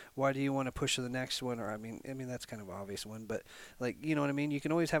why do you want to push to the next one? Or I mean that's kind of an obvious one, but like, you know what I mean. You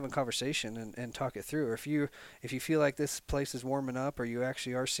can always have a conversation and talk it through. Or if you feel like this place is warming up, or you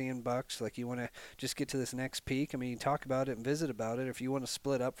actually are seeing bucks, like you want to just get to this next peak. I mean, you talk about it and visit about it. If you want to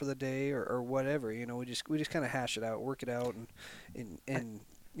split up for the day or whatever, you know, we just kind of hash it out, work it out, and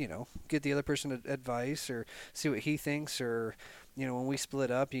you know, get the other person advice or see what he thinks. Or, you know, when we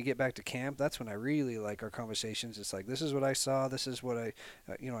split up, you get back to camp, that's when I really like our conversations. It's like, this is what I saw, this is what I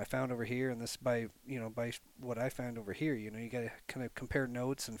found over here, and this by what I found over here. You know, you got to kind of compare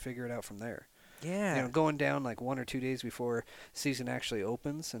notes and figure it out from there. Yeah. You know, going down like 1 or 2 days before season actually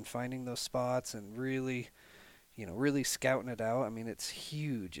opens and finding those spots and really scouting it out. I mean, it's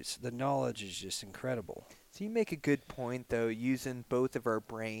huge. The knowledge is just incredible. So you make a good point, though, using both of our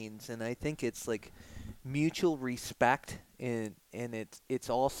brains, and I think it's like mutual respect, and it's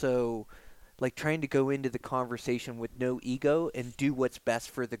also like trying to go into the conversation with no ego and do what's best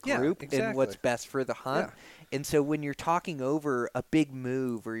for the group and what's best for the hunt. Yeah. And so when you're talking over a big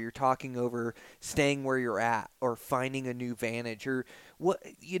move, or you're talking over staying where you're at, or finding a new vantage, or what,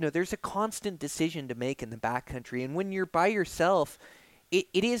 you know, there's a constant decision to make in the backcountry. And when you're by yourself,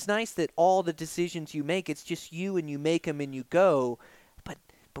 it is nice that all the decisions you make, it's just you and you make them and you go.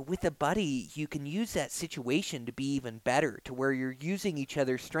 But with a buddy, you can use that situation to be even better, to where you're using each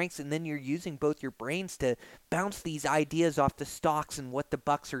other's strengths, and then you're using both your brains to bounce these ideas off the stalks and what the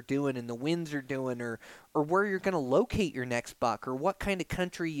bucks are doing and the winds are doing, or where you're going to locate your next buck, or what kind of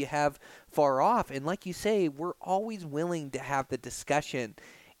country you have far off. And like you say, we're always willing to have the discussion.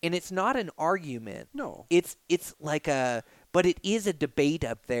 And it's not an argument. No. It's like but it is a debate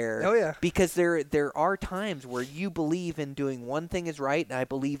up there. Oh, yeah. Because there are times where you believe in doing one thing is right, and I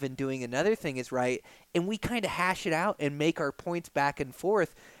believe in doing another thing is right, and we kind of hash it out and make our points back and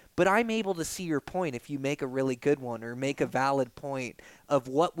forth. But I'm able to see your point if you make a really good one, or make a valid point of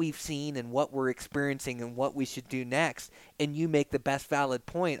what we've seen and what we're experiencing and what we should do next, and you make the best valid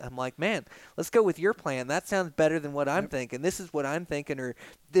point. I'm like, man, let's go with your plan. That sounds better than what I'm thinking. This is what I'm thinking, or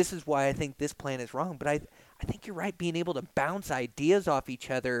this is why I think this plan is wrong. But I think you're right, being able to bounce ideas off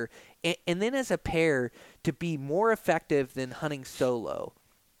each other, and then as a pair, to be more effective than hunting solo,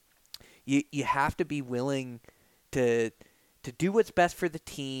 you have to be willing to do what's best for the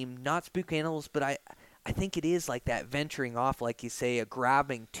team, not spook animals. But I think it is like that venturing off, like you say,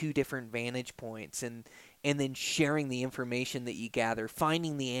 grabbing 2 different vantage points and then sharing the information that you gather,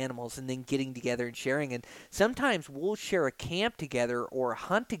 finding the animals, and then getting together and sharing. And sometimes we'll share a camp together or a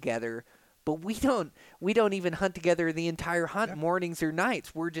hunt together, but we don't even hunt together the entire hunt, mornings or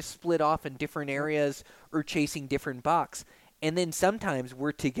nights. We're just split off in different areas or chasing different bucks. And then sometimes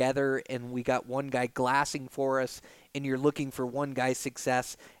we're together and we got one guy glassing for us, and you're looking for one guy's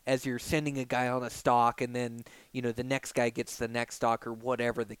success as you're sending a guy on a stalk, and then, you know, the next guy gets the next stalk, or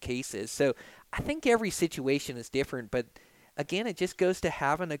whatever the case is. So I think every situation is different, but again, it just goes to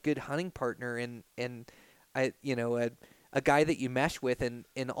having a good hunting partner and a guy that you mesh with, and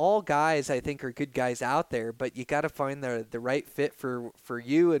all guys I think are good guys out there, but you got to find the right fit for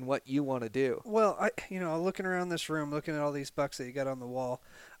you and what you want to do. Well, looking around this room, looking at all these bucks that you got on the wall,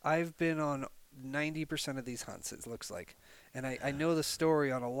 I've been on 90% of these hunts, it looks like, and I know the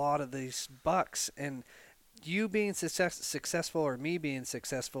story on a lot of these bucks, and you being successful or me being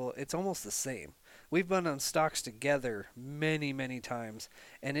successful, it's almost the same. We've been on stalks together many, many times,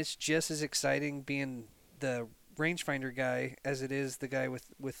 and it's just as exciting being the rangefinder guy as it is the guy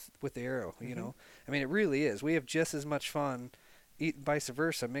with the arrow. You know, I mean, it really is. We have just as much fun, vice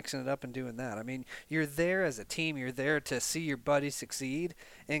versa, mixing it up and doing that. I mean, you're there as a team. You're there to see your buddy succeed.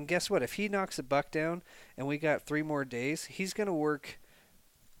 And guess what? If he knocks a buck down and we got 3 more days, he's gonna work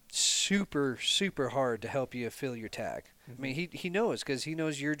super, super hard to help you fill your tag. I mean, he knows, because he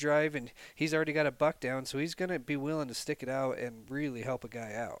knows your drive, and he's already got a buck down, so he's going to be willing to stick it out and really help a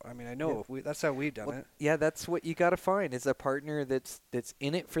guy out. I mean, I know that's how we've done it. Yeah, that's what you got to find, is a partner that's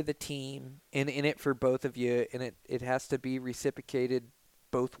in it for the team and in it for both of you, and it has to be reciprocated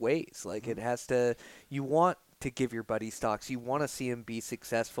both ways. Like, it has to, you want to give your buddy stocks. You want to see him be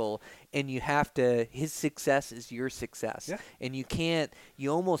successful, and you have to, his success is your success. Yeah. And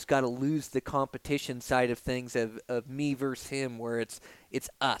you almost got to lose the competition side of things of me versus him, where it's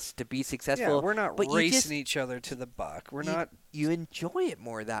us to be successful. Yeah, we're not racing each other to the buck. You enjoy it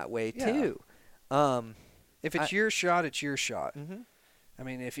more that way too. If it's your shot, it's your shot. I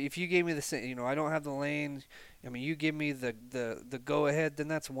mean, if you gave me the same, I don't have the lane. I mean, you give me the go ahead, then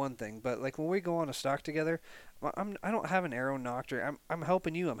that's one thing. But like when we go on a stalk together, I don't have an arrow nocked, or I'm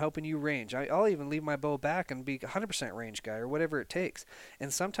helping you. I'm helping you range. I'll even leave my bow back and be 100% range guy or whatever it takes.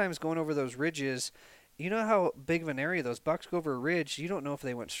 And sometimes going over those ridges, you know how big of an area those bucks go over a ridge. You don't know if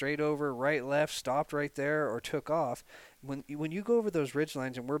they went straight over, right, left, stopped right there, or took off. When you go over those ridge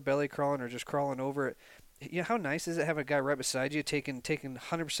lines and we're belly crawling or just crawling over it, how nice is it having a guy right beside you taking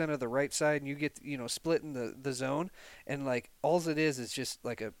 100% of the right side, and you get splitting the zone, and like all it is just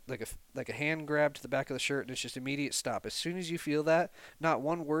like a hand grab to the back of the shirt, and it's just immediate stop. As soon as you feel that, not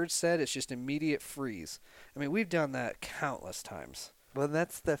one word said, it's just immediate freeze. I mean, we've done that countless times. Well,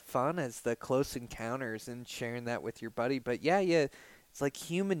 that's the fun, is the close encounters and sharing that with your buddy. But yeah, it's like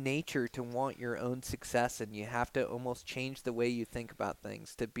human nature to want your own success, and you have to almost change the way you think about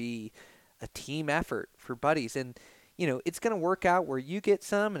things to be a team effort for buddies. And it's going to work out where you get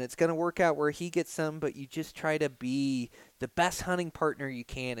some, and it's going to work out where he gets some, but you just try to be the best hunting partner you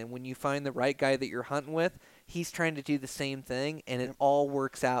can. And when you find the right guy that you're hunting with, he's trying to do the same thing, and it all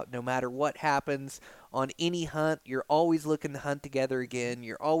works out no matter what happens on any hunt. You're always looking to hunt together again.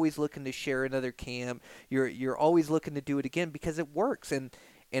 You're always looking to share another camp. You're always looking to do it again because it works. And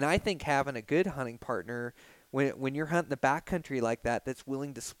I think having a good hunting partner, when you're hunting the backcountry like that, that's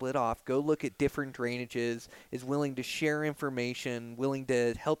willing to split off, go look at different drainages, is willing to share information, willing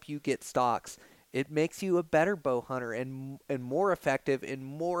to help you get stalks, it makes you a better bow hunter and more effective and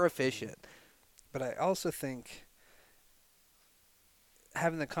more efficient. But I also think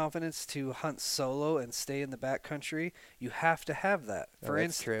having the confidence to hunt solo and stay in the backcountry, you have to have that.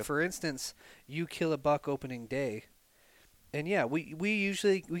 For instance, you kill a buck opening day. And yeah, we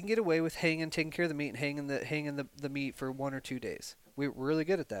can get away with taking care of the meat and hanging the meat for 1 or 2 days. We're really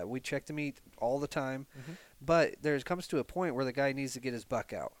good at that. We check the meat all the time, but there comes to a point where the guy needs to get his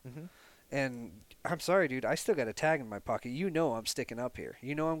buck out. And I'm sorry, dude, I still got a tag in my pocket. I'm sticking up here.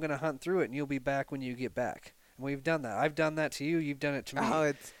 I'm going to hunt through it, and you'll be back when you get back. And we've done that. I've done that to you. You've done it to me.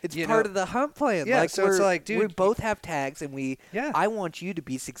 Oh, it's part of the hunt plan. Yeah, so it's like, dude, we both have tags, and I want you to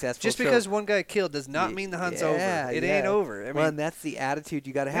be successful. Just because one guy killed does not mean the hunt's over. It ain't over. I mean, and that's the attitude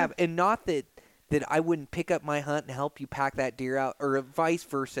you got to have. And not that I wouldn't pick up my hunt and help you pack that deer out, or vice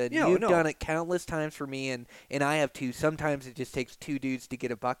versa. You've done it countless times for me, and I have too. Sometimes it just takes 2 dudes to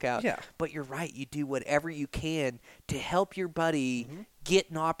get a buck out. Yeah. But you're right. You do whatever you can to help your buddy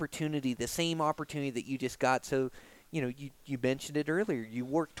get an opportunity, the same opportunity that you just got. So, you mentioned it earlier. You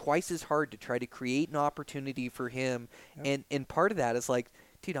work twice as hard to try to create an opportunity for him, and part of that is like,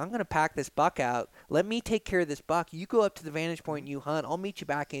 dude, I'm going to pack this buck out. Let me take care of this buck. You go up to the vantage point and you hunt. I'll meet you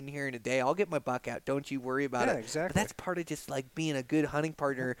back in here in a day. I'll get my buck out. Don't you worry about it. Yeah, exactly. But that's part of just like being a good hunting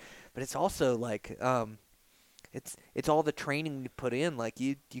partner. But it's also like it's all the training you put in. Like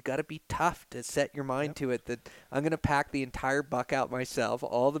you got to be tough to set your mind to it that I'm going to pack the entire buck out myself,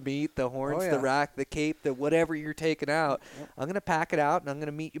 all the meat, the horns, the rack, the cape, the whatever you're taking out. I'm going to pack it out, and I'm going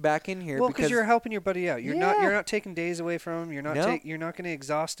to meet you back in here. Well, because you're helping your buddy out. You're not taking days away from him. You're not you're not going to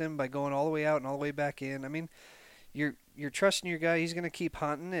exhaust him by going all the way out and all the way back in. I mean, you're trusting your guy. He's going to keep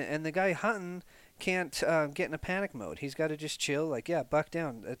hunting, and the guy hunting can't get in a panic mode. He's got to just chill. Like, yeah, buck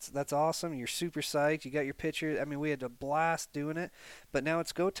down. That's awesome. You're super psyched. You got your picture. I mean, we had a blast doing it, but now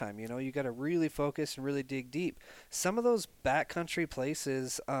it's go time. You got to really focus and really dig deep. Some of those backcountry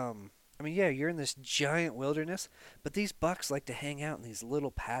places, I mean, yeah, you're in this giant wilderness, but these bucks like to hang out in these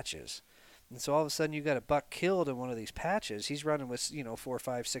little patches. And so all of a sudden you got a buck killed in one of these patches. He's running with 4,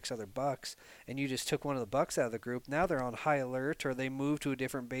 5, 6 other bucks, and you just took one of the bucks out of the group. Now they're on high alert, or they move to a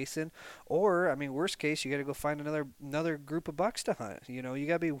different basin, or I mean, worst case, you got to go find another group of bucks to hunt. You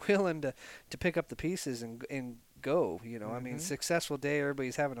got to be willing to pick up the pieces and go. I mean, successful day,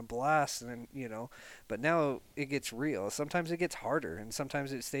 everybody's having a blast, and but now it gets real. Sometimes it gets harder, and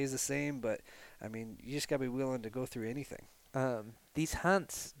sometimes it stays the same. But I mean, you just got to be willing to go through anything. These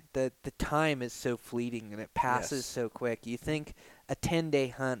hunts, the time is so fleeting and it passes so quick. You think a 10-day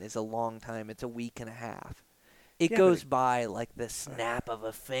hunt is a long time. It's a week and a half. It goes by like the snap of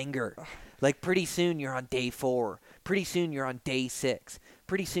a finger. Like pretty soon you're on day 4. Pretty soon you're on day 6.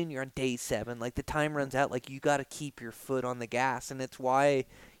 Pretty soon you're on day 7. Like the time runs out. Like you got to keep your foot on the gas. And it's why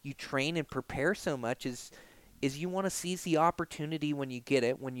you train and prepare so much is you want to seize the opportunity when you get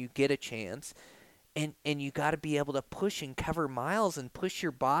it, when you get a chance. And you got to be able to push and cover miles and push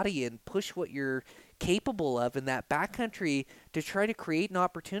your body and push what you're capable of in that backcountry to try to create an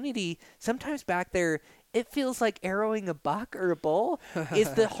opportunity. Sometimes back there, it feels like arrowing a buck or a bull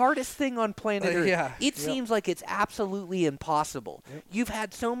is the hardest thing on planet Earth. Yeah, It seems like it's absolutely impossible. Yep. You've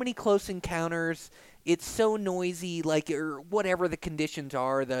had so many close encounters. It's so noisy, like, or whatever the conditions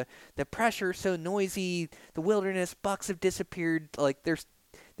are. The pressure so noisy. The wilderness, bucks have disappeared. Like, there's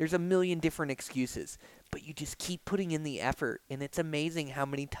a million different excuses. But you just keep putting in the effort, and it's amazing how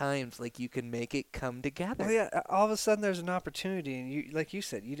many times like you can make it come together. Well, yeah, all of a sudden there's an opportunity, and you, like you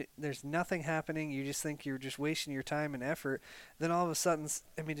said, there's nothing happening. You just think you're just wasting your time and effort. Then all of a sudden,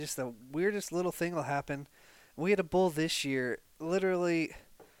 I mean, just the weirdest little thing will happen. We had a bull this year, literally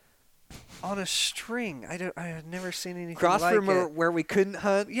on a string. I had never seen anything Cross like from it. where we couldn't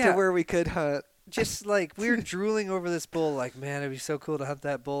hunt Yeah. to where we could hunt. Just like we were drooling over this bull, like, man, it'd be so cool to hunt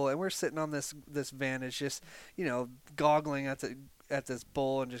that bull. And we're sitting on this vantage, just, you know, goggling at this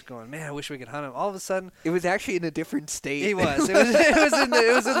bull and just going, man, I wish we could hunt him. All of a sudden, It was actually in a different state. he was. It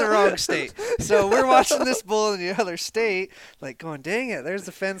was in the wrong state. So we're watching this bull in the other state, like going, dang it, there's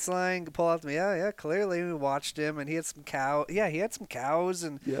the fence line. Pull out to me. Yeah, clearly we watched him, and he had some cow. Yeah, he had some cows,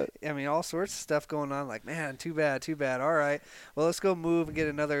 and Yeah. I mean all sorts of stuff going on. Like, man, too bad. All right, well, let's go move and get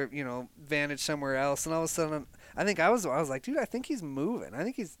another, you know, vantage somewhere else. And all of a sudden, I was like, dude, I think he's moving. I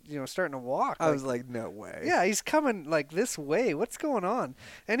think he's, you know, starting to walk. I was like, no way. yeah, he's coming like this way. What's going on?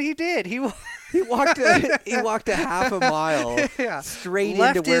 And he did. He He walked a half a mile yeah. straight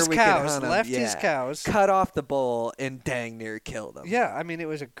left into where his we cows, could hunt him. left his Yeah. cows. Cut off the bull and dang near killed him. Yeah, I mean, it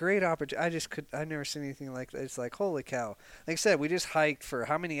was a great opportunity. I've never seen anything like that. It's like, holy cow. Like I said, we just hiked for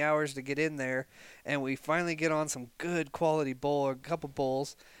how many hours to get in there, and we finally get on some good quality bull, a couple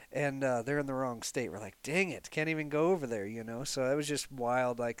bulls, and they're in the wrong state. We're like, dang it, can't even go over there, you know? So it was just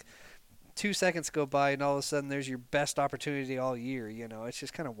wild. Like, 2 seconds go by, and all of a sudden there's your best opportunity all year, you know? It's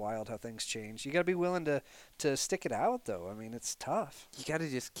just kind of wild how things change. You got to be willing to stick it out, though. I mean, it's tough. You got to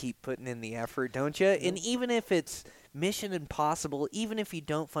just keep putting in the effort, don't you? And even if it's mission impossible, even if you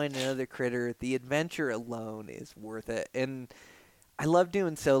don't find another critter, the adventure alone is worth it. And I love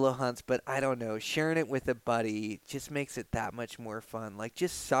doing solo hunts, but I don't know, sharing it with a buddy just makes it that much more fun. Like,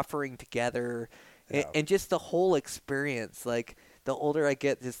 just suffering together and just the whole experience. Like, the older I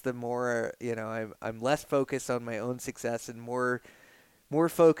get, just the more, you know, I'm less focused on my own success and more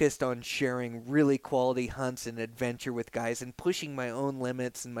focused on sharing really quality hunts and adventure with guys and pushing my own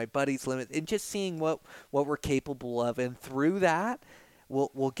limits and my buddies' limits and just seeing what we're capable of. And through that,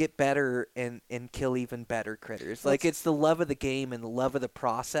 we'll get better and kill even better critters. Like, it's the love of the game and the love of the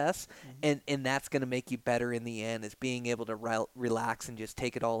process, and that's going to make you better in the end, is being able to relax and just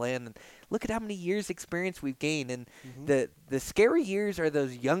take it all in. And look at how many years experience we've gained. And the scary years are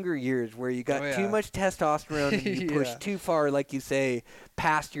those younger years where you got too much testosterone and you push too far, like you say,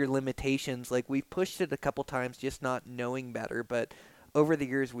 past your limitations. Like, we've pushed it a couple times just not knowing better, but over the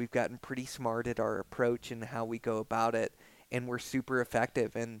years we've gotten pretty smart at our approach and how we go about it. And we're super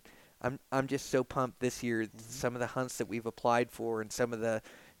effective, and I'm just so pumped this year. Some of the hunts that we've applied for, and some of the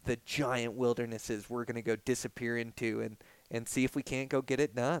giant wildernesses we're going to go disappear into, and see if we can't go get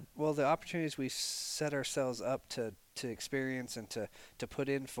it done. Well, the opportunities we set ourselves up to experience and to put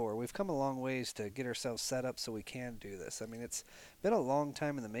in for, we've come a long ways to get ourselves set up so we can do this. I mean, it's been a long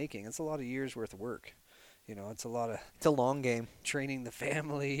time in the making. It's a lot of years worth of work. You know, it's a lot of... It's a long game. Training the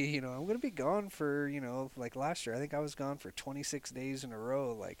family. You know, I'm going to be gone for, you know, like last year, I think I was gone for 26 days in a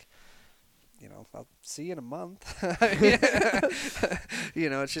row. Like, you know, I'll see you in a month. You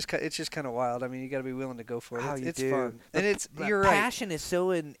know, it's just kind of wild. I mean, you got to be willing to go for it. It's fun. And you're right. Passion is so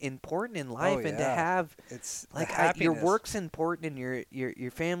important in life, and to have... It's like, happiness. your work's important, and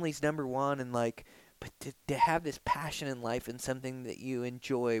your family's number one, and like... But to have this passion in life and something that you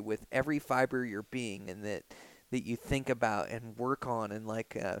enjoy with every fiber of your being, and that you think about and work on, and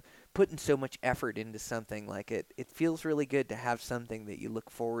like putting so much effort into something, like it feels really good to have something that you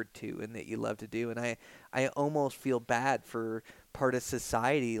look forward to and that you love to do. And I almost feel bad for part of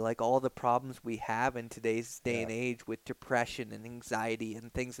society, like all the problems we have in today's day and age with depression and anxiety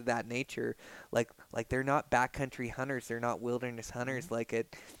and things of that nature. Like they're not backcountry hunters, they're not wilderness hunters. Like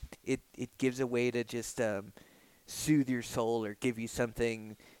it gives a way to just soothe your soul, or give you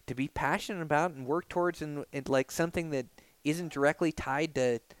something to be passionate about and work towards, and like something that isn't directly tied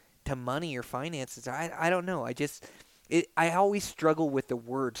to money or finances. I don't know. I always struggle with the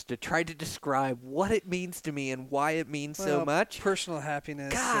words to try to describe what it means to me and why it means so much. Personal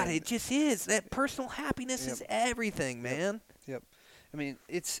happiness. God, it just is. That personal happiness is everything, man. Yep. I mean,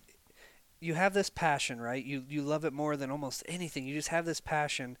 you have this passion, right? You love it more than almost anything. You just have this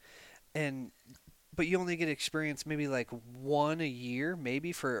passion, but you only get to experience maybe like one a year,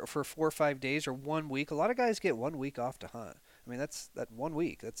 maybe for 4 or 5 days or 1 week. A lot of guys get 1 week off to hunt. I mean, that 1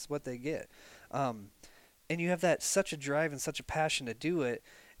 week, that's what they get. and you have that such a drive and such a passion to do it.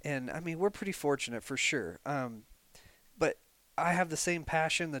 And I mean, we're pretty fortunate for sure. But I have the same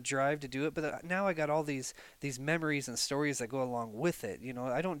passion, the drive to do it, but now I got all these memories and stories that go along with it. You know,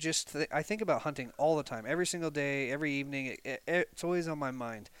 I don't just I think about hunting all the time, every single day, every evening. It's always on my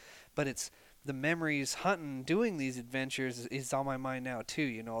mind. But it's the memories hunting, doing these adventures is on my mind now too.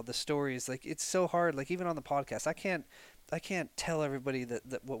 You know, the stories, like it's so hard. Like even on the podcast, I can't tell everybody that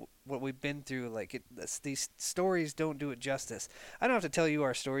what we've been through. Like these stories don't do it justice. I don't have to tell you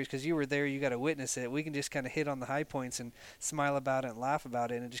our stories because you were there. You got to witness it. We can just kind of hit on the high points and smile about it and laugh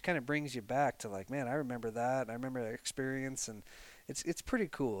about it, and it just kind of brings you back to like, man, I remember that. I remember that experience, and it's pretty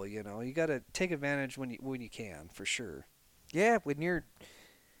cool. You know, you got to take advantage when you can, for sure.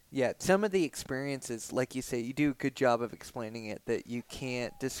 Yeah, some of the experiences, like you say, you do a good job of explaining it, that you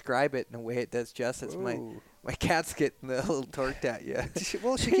can't describe it in a way it does justice. My cat's getting a little torqued at you.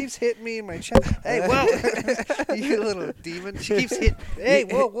 Well, she keeps hitting me in my chest. Hey, whoa! You little demon. She keeps hitting. Hey,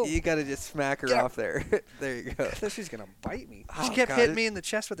 whoa. You got to just smack her Get off there. There you go. I thought she's going to bite me. Oh, She kept God. hitting me in the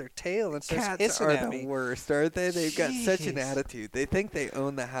chest with her tail and starts Cats hissing are at the me. worst, aren't they? They've got such an Jeez. attitude. They think they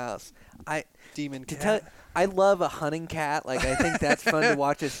own the house. Demon To cat. tell, I love a hunting cat. Like, I think that's fun to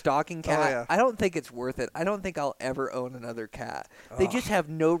watch. A stalking cat. yeah. I don't think it's worth it. I don't think I'll ever own another cat. They just have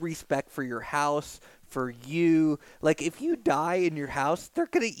no respect for your house, for you. Like, if you die in your house, they're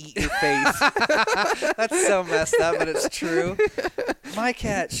gonna eat your face. That's so messed up, but it's true. My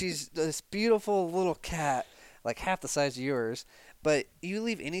cat, she's this beautiful little cat, like half the size of yours. But you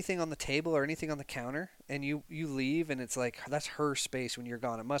leave anything on the table or anything on the counter, and you leave, and it's like, that's her space when you're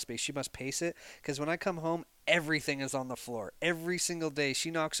gone. It must be. She must pace it. Because when I come home, everything is on the floor. Every single day.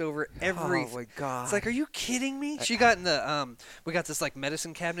 She knocks over everything. Oh, my God. It's like, are you kidding me? She got in the, we got this, like,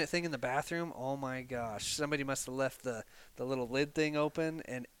 medicine cabinet thing in the bathroom. Oh, my gosh. Somebody must have left the little lid thing open,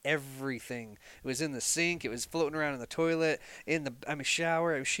 and everything. It was in the sink. It was floating around in the toilet, in the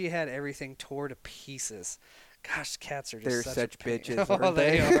shower. She had everything tore to pieces. Gosh, cats are just They're such a pain. bitches. Oh, aren't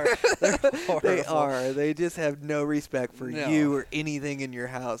they are. They're horrible. They are. They just have no respect for No. you or anything in your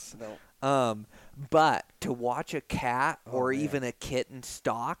house. No. But to watch a cat or man. even a kitten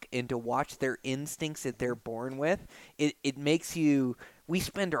stalk and to watch their instincts that they're born with, it makes you. We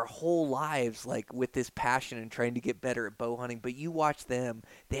spend our whole lives like with this passion and trying to get better at bow hunting, but you watch them,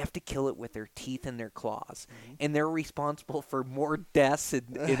 they have to kill it with their teeth and their claws. And they're responsible for more deaths in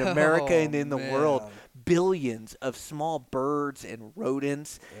America and in the world. man. Billions of small birds and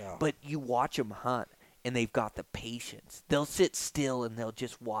rodents, Yeah. but you watch them hunt. And they've got the patience. They'll sit still and they'll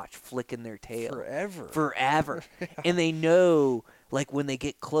just watch, flicking their tail. Forever. And they know, like, when they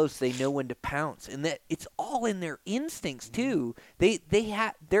get close, they know when to pounce. And that it's all in their instincts, too.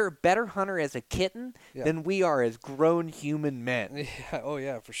 They're a better hunter as a kitten than we are as grown human men. Yeah, oh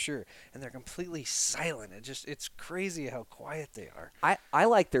yeah, for sure. And they're completely silent. It's crazy how quiet they are. I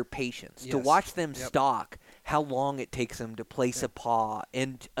like their patience. To Yes. watch them Yep. stalk, how long it takes them to place a paw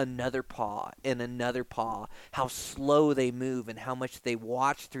and another paw and another paw, how slow they move and how much they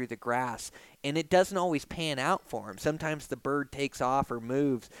watch through the grass. And it doesn't always pan out for them. Sometimes the bird takes off or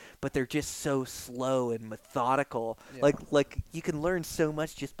moves, but they're just so slow and methodical. Yeah. Like you can learn so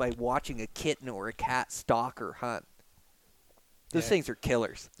much just by watching a kitten or a cat stalk or hunt. Those Yeah. things are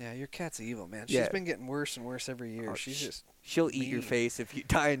killers. Yeah, your cat's evil, man. She's Yeah. been getting worse and worse every year. Oh, She's just She'll eat your mean. face if you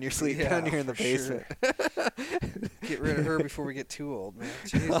die in your sleep down here in the for basement. sure. Get rid of her before we get too old, man.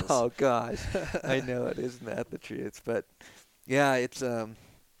 Jesus. Oh gosh, I know it. Isn't that the truth? But yeah, it's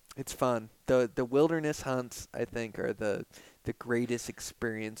fun. The wilderness hunts, I think, are the greatest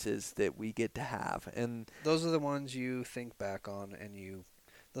experiences that we get to have. And Those are the ones you think back on, and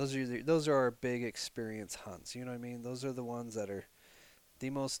those are our big experience hunts. You know what I mean? Those are the ones that are the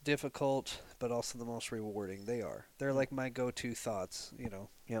most difficult, but also the most rewarding. They're like my go-to thoughts. You know.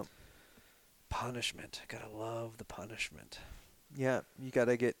 Yep. Punishment. Gotta love the punishment. yeah, you got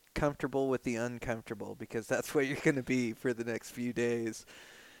to get comfortable with the uncomfortable because that's what you're going to be for the next few days.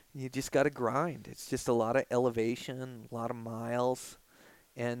 You just got to grind. It's just a lot of elevation, a lot of miles,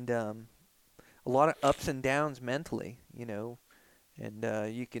 and a lot of ups and downs mentally, you know.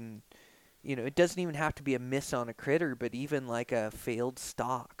 And you can, you know, it doesn't even have to be a miss on a critter, but even like a failed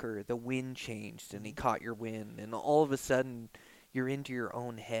stalk or the wind changed and he caught your wind, and all of a sudden you're into your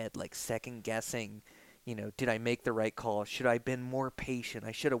own head, like second guessing, you know, did I make the right call? Should I have been more patient?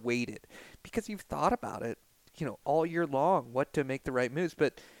 I should have waited. Because you've thought about it, you know, all year long, what to make the right moves.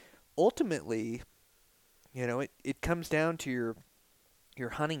 But ultimately, you know, it comes down to your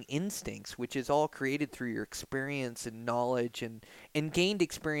hunting instincts, which is all created through your experience and knowledge and gained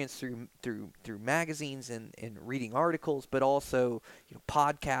experience through magazines and reading articles, but also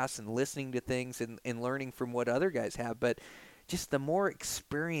podcasts and listening to things and learning from what other guys have. But just the more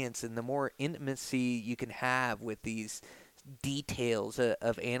experience and the more intimacy you can have with these details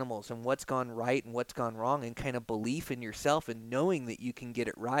of animals and what's gone right and what's gone wrong, and kind of belief in yourself and knowing that you can get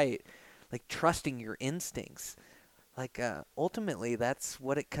it right, like trusting your instincts. Like, ultimately, that's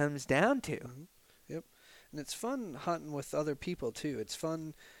what it comes down to. Mm-hmm. Yep. And it's fun hunting with other people, too. It's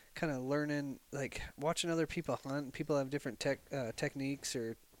fun kind of learning, like, watching other people hunt. People have different techniques,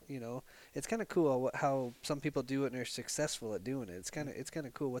 or, it's kind of cool how some people do it and they're successful at doing it. It's kind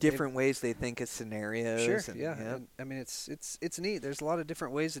of cool. What different ways they think of scenarios. Sure, and, yeah. And, I mean, it's neat. There's a lot of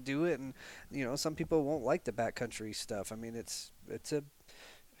different ways to do it, and, some people won't like the backcountry stuff. I mean, it's a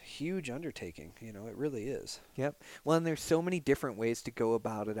huge undertaking, it really is. Yep. Well, and there's so many different ways to go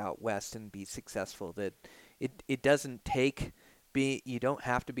about it out west and be successful that it doesn't take you don't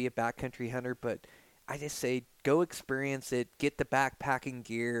have to be a backcountry hunter, but I just say go experience it, get the backpacking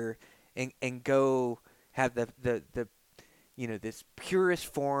gear, and go have the this purest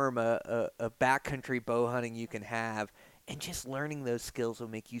form of backcountry bow hunting you can have. And just learning those skills will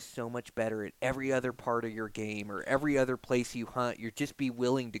make you so much better at every other part of your game or every other place you hunt. You'll just be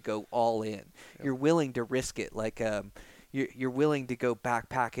willing to go all in. Yep. You're willing to risk it. Like you're willing to go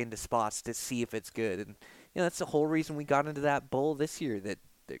backpack into spots to see if it's good. And that's the whole reason we got into that bull this year that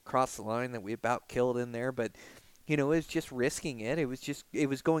crossed the line that we about killed in there. But it was just risking it. It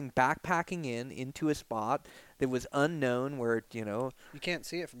was going backpacking into a spot that was unknown where, You can't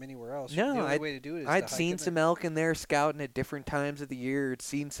see it from anywhere else. No, the only way to do it is I'd to hike seen in some there. elk in there scouting at different times of the year. I'd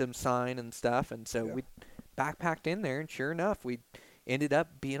seen some sign and stuff, and so we backpacked in there, and sure enough, we ended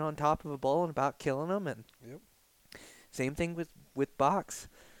up being on top of a bull and about killing them. And same thing with bucks.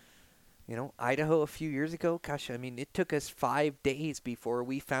 Idaho a few years ago, gosh, I mean, it took us 5 days before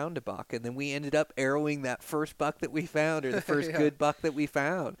we found a buck, and then we ended up arrowing that first buck that we found, or the first good buck that we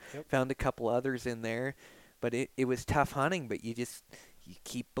found. Yep. Found a couple others in there, but it was tough hunting, but you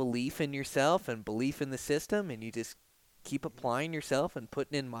keep belief in yourself and belief in the system, and you just keep applying yourself and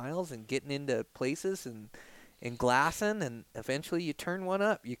putting in miles and getting into places and glassing, and eventually you turn one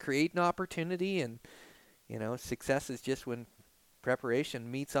up. You create an opportunity, and, success is just when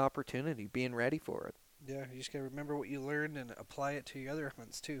preparation meets opportunity, being ready for it. Yeah, you just got to remember what you learned and apply it to your other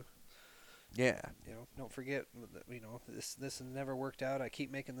hunts, too. Yeah. Don't forget, this never worked out. I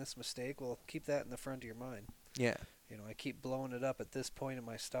keep making this mistake. Well, keep that in the front of your mind. Yeah. I keep blowing it up at this point in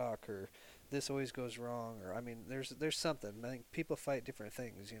my stock, or this always goes wrong, or I mean, there's something. I think people fight different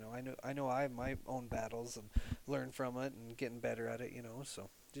things. I know I have my own battles and learn from it and getting better at it. So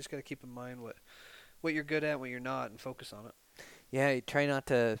just got to keep in mind what you're good at, what you're not, and focus on it. Yeah, you try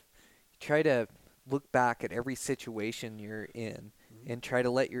to look back at every situation you're in, and try to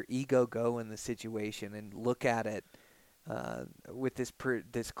let your ego go in the situation and look at it with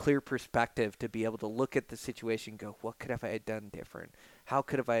this clear perspective, to be able to look at the situation and go, what could have I done different? How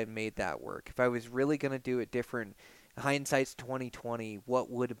could have I made that work? If I was really going to do it different, hindsight's 20/20,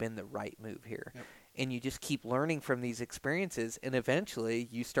 what would have been the right move here? Yep. And you just keep learning from these experiences, and eventually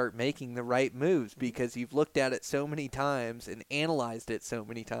you start making the right moves because you've looked at it so many times and analyzed it so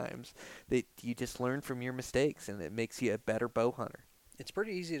many times that you just learn from your mistakes, and it makes you a better bow hunter. It's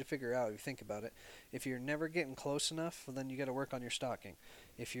pretty easy to figure out if you think about it. If you're never getting close enough, well, then you got to work on your stalking.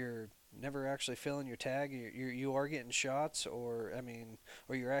 If you're never actually filling your tag, you are getting shots, or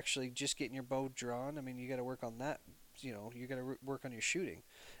you're actually just getting your bow drawn. I mean, you got to work on that. You got to work on your shooting.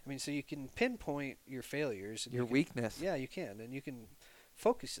 I mean, so you can pinpoint your failures, and your weakness. Yeah, you can, and you can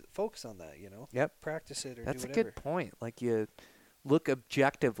focus on that. Yep. Practice it, or that's do whatever. A good point. Like, you look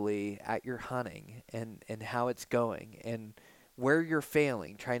objectively at your hunting and how it's going and where you're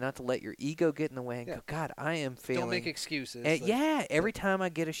failing. Try not to let your ego get in the way and go, God, I am failing. Don't make excuses. Every time I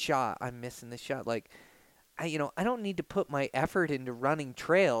get a shot, I'm missing the shot. Like, I don't need to put my effort into running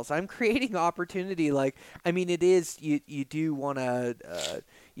trails. I'm creating opportunity. Like, I mean, it is, you do want to,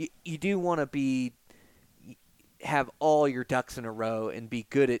 you do want to have all your ducks in a row and be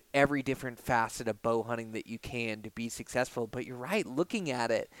good at every different facet of bow hunting that you can to be successful. But you're right, looking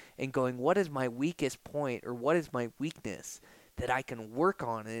at it and going, what is my weakest point, or what is my weakness that I can work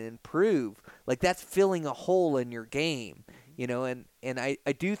on and improve? Like, that's filling a hole in your game. And I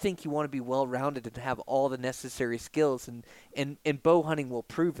do think you want to be well-rounded and have all the necessary skills, and bow hunting will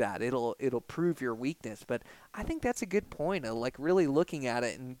prove that. It'll prove your weakness. But I think that's a good point of, like, really looking at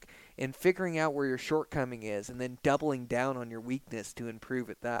it and figuring out where your shortcoming is, and then doubling down on your weakness to improve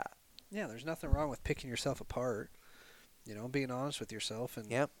at that. Yeah, there's nothing wrong with picking yourself apart. being honest with yourself and,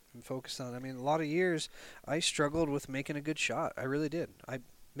 Yep. and focus on. I mean, a lot of years I struggled with making a good shot. I really did. I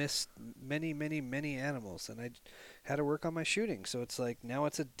missed many, many, many animals, and I had to work on my shooting. So it's like now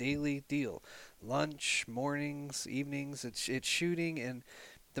it's a daily deal. Lunch, mornings, evenings, it's shooting, and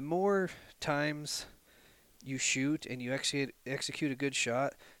the more times you shoot and you execute a good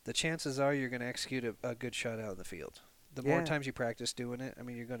shot, the chances are you're going to execute a good shot out in the field. The more Yeah. times you practice doing it, I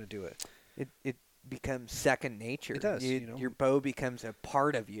mean, you're going to do it. It becomes second nature. It does, Your bow becomes a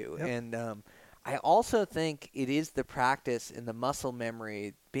part of you. Yep. And I also think it is the practice and the muscle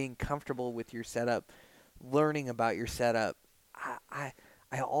memory, being comfortable with your setup, learning about your setup.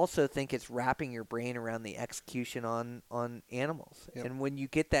 I also think it's wrapping your brain around the execution on animals. Yep. And when you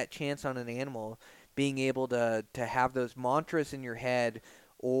get that chance on an animal, being able to have those mantras in your head,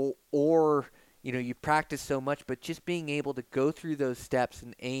 or you practice so much, but just being able to go through those steps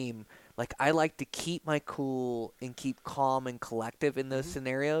and aim. Like, I like to keep my cool and keep calm and collective in those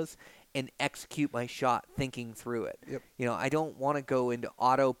scenarios and execute my shot thinking through it. Yep. I don't want to go into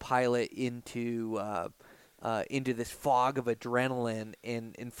autopilot into this fog of adrenaline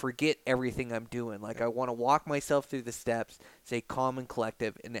and forget everything I'm doing. Like, I want to walk myself through the steps, stay calm and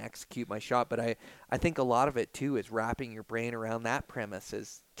collective, and execute my shot. But I think a lot of it, too, is wrapping your brain around that premise,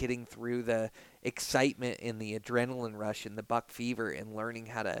 is getting through the excitement and the adrenaline rush and the buck fever and learning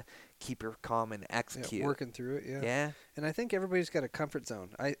how to keep your calm and execute. Yeah, working through it, yeah. Yeah. And I think everybody's got a comfort zone.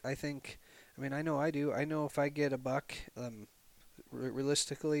 I know I do. I know if I get a buck,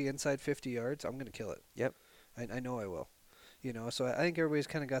 realistically, inside 50 yards, I'm going to kill it. Yep. I know I will. So I think everybody's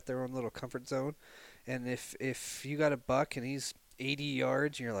kind of got their own little comfort zone. And if you got a buck and he's 80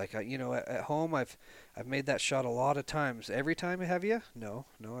 yards, and you're like, at home I've made that shot a lot of times. Every time, have you? No,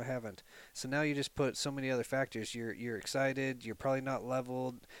 I haven't. So now you just put so many other factors. You're excited. You're probably not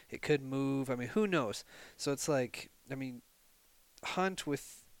leveled. It could move. I mean, who knows? So it's like, hunt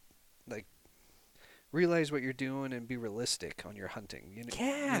with, like, realize what you're doing and be realistic on your hunting.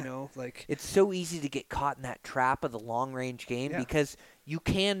 Yeah. Like, It's so easy to get caught in that trap of the long-range game, Yeah. because you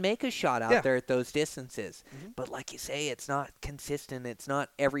can make a shot out Yeah. there at those distances. Mhm. But like you say, it's not consistent. It's not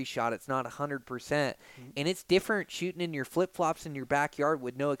every shot. It's not 100%. Mhm. And it's different shooting in your flip-flops in your backyard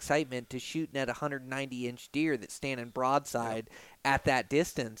with no excitement to shooting at a 190-inch deer that's standing broadside at that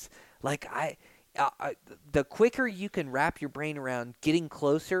distance. Like, the quicker you can wrap your brain around getting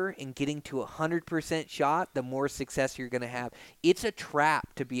closer and getting to 100% shot, the more success you're going to have. It's a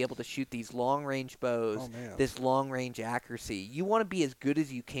trap to be able to shoot these long-range bows, Oh, man. this long-range accuracy. You want to be as good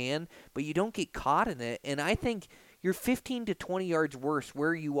as you can, but you don't get caught in it. And I think you're 15 to 20 yards worse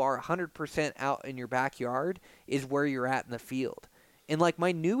where you are 100% out in your backyard is where you're at in the field. And, like,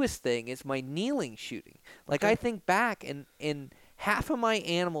 my newest thing is my kneeling shooting. Like, Okay. I think back and half of my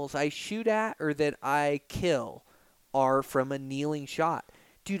animals I shoot at or that I kill are from a kneeling shot.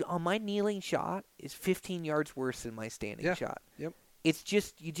 Dude, on my kneeling shot is 15 yards worse than my standing Yeah. shot. Yep. It's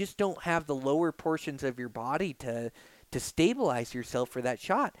just, you just don't have the lower portions of your body to stabilize yourself for that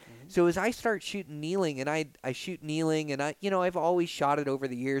shot. So as I start shooting kneeling, and I shoot kneeling, and I've always shot it over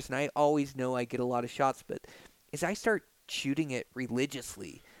the years, and I always know I get a lot of shots, but as I start shooting it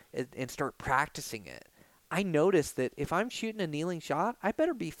religiously and start practicing it, I notice that if I'm shooting a kneeling shot, I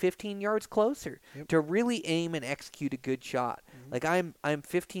better be 15 yards closer Yep. to really aim and execute a good shot. Like, I'm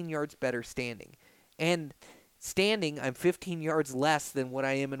 15 yards better standing. And standing, I'm 15 yards less than what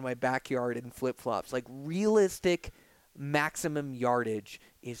I am in my backyard in flip-flops. Like, realistic maximum yardage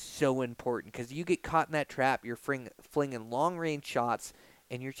is so important, because you get caught in that trap, you're flinging long-range shots,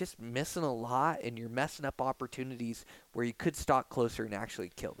 and you're just missing a lot, and you're messing up opportunities where you could stalk closer and actually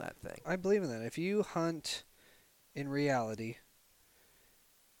kill that thing. I believe in that. If you hunt in reality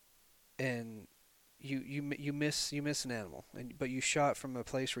and you miss an animal, but you shot from a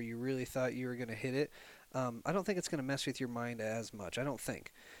place where you really thought you were going to hit it, I don't think it's going to mess with your mind as much. I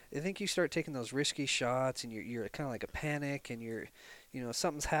think you start taking those risky shots, and you're kind of like a panic, and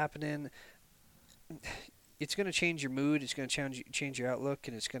something's happening. It's going to change your mood. It's going to change your outlook,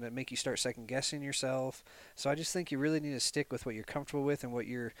 and it's going to make you start second guessing yourself. So I just think you really need to stick with what you're comfortable with and where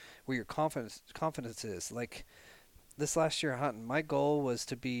your confidence is. Like this last year hunting, my goal was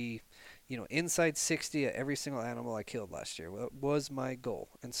to be, inside 60 at every single animal I killed last year. Well, that was my goal.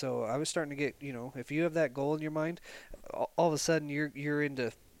 And so I was starting to get, if you have that goal in your mind, all of a sudden you're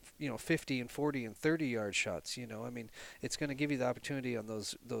into 50 and 40 and 30 yard shots. It's going to give you the opportunity on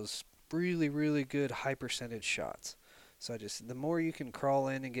those really, really good high percentage shots. So the more you can crawl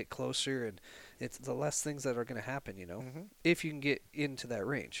in and get closer, and it's the less things that are going to happen, if you can get into that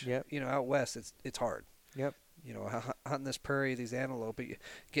range. Yep. Out west, it's hard. Yep. Hunting this prairie, these antelope,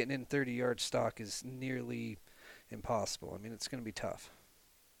 getting in 30 yard stock is nearly impossible. I mean, it's going to be tough.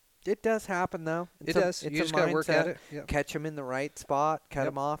 It does happen, though. It does. You just got to work at it. Yep. Catch them in the right spot. Cut Yep.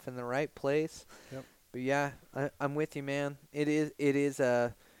 them off in the right place. Yep. But yeah, I'm with you, man. It is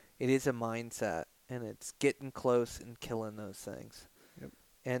a mindset, and it's getting close and killing those things. Yep.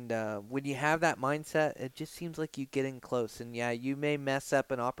 And when you have that mindset, it just seems like you're getting close. And yeah, you may mess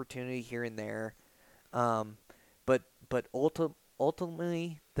up an opportunity here and there, but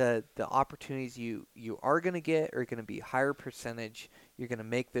ultimately the opportunities you are going to get are going to be higher percentage. You're going to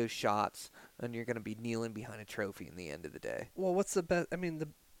make those shots, and you're going to be kneeling behind a trophy in the end of the day. Well, what's the best? I mean,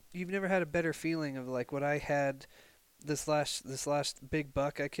 you've never had a better feeling of like what I had this last big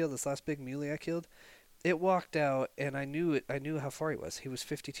buck I killed, this last big muley I killed. It walked out, and I knew it. I knew how far he was. He was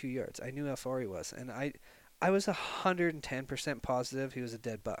 52 yards. I knew how far he was, and I was 110% positive he was a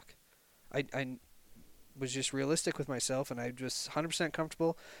dead buck. I was just realistic with myself, and I was 100%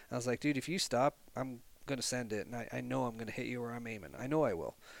 comfortable. And I was like, dude, if you stop, I'm gonna send it, and I know I'm gonna hit you where I'm aiming. I know I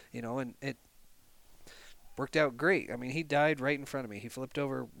will, and it worked out great. I mean, he died right in front of me. He flipped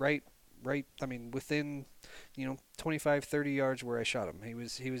over right. I mean, within 25, 30 yards where I shot him. He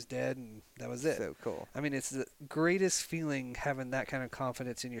was dead, and that was it. So cool. I mean, it's the greatest feeling having that kind of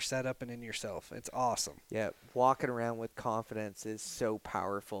confidence in your setup and in yourself. It's awesome. Yeah, walking around with confidence is so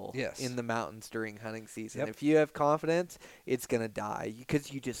powerful. Yes. In the mountains during hunting season. Yep. If you have confidence, it's gonna die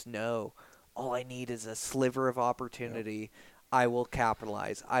because you just know all I need is a sliver of opportunity. Yep. I will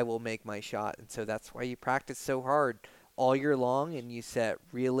capitalize. I will make my shot, and so that's why you practice so hard all year long, and you set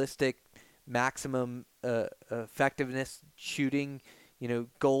realistic maximum effectiveness shooting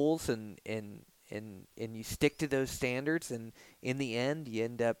goals, and you stick to those standards, and in the end you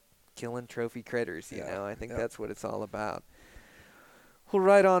end up killing trophy critters. I think that's what it's all about. Well,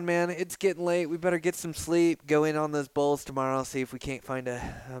 right on, man. It's getting late. We better get some sleep, go in on those bulls tomorrow, see if we can't find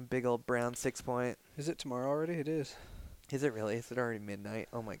a big old brown 6-point. Is it tomorrow already? It is. Is it really? Is it already midnight?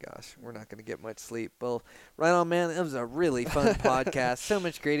 Oh, my gosh. We're not going to get much sleep. Well, right on, man. It was a really fun podcast. So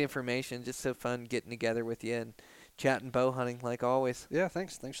much great information. Just so fun getting together with you and chatting bow hunting like always. Yeah,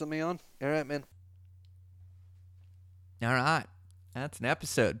 thanks. Thanks for letting me on. All right, man. All right. That's an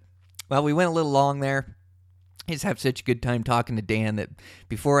episode. Well, we went a little long there. I just have such a good time talking to Dan that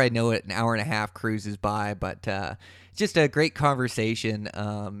before I know it, an hour and a half cruises by. But just a great conversation,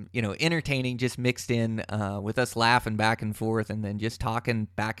 entertaining, just mixed in with us laughing back and forth, and then just talking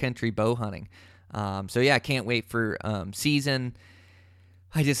backcountry bow hunting. So yeah, I can't wait for season.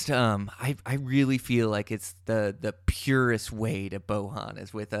 I just I really feel like it's the purest way to bow hunt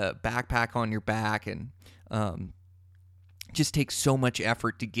is with a backpack on your back, and just takes so much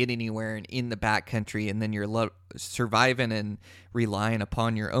effort to get anywhere and in the backcountry, and then you're surviving and relying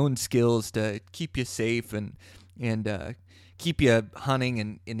upon your own skills to keep you safe and keep you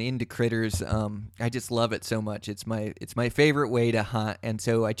hunting and into critters. I just love it so much. It's my favorite way to hunt, and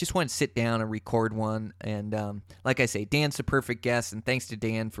so I just want to sit down and record one. And like I say, Dan's the perfect guest, and thanks to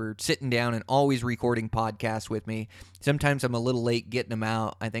Dan for sitting down and always recording podcasts with me. Sometimes I'm a little late getting them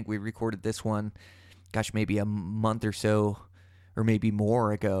out. I think we recorded this one, maybe a month or so, or maybe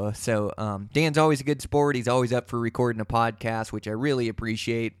more ago. So Dan's always a good sport. He's always up for recording a podcast, which I really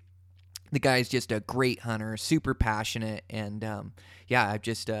appreciate. The guy's just a great hunter, super passionate, and I'm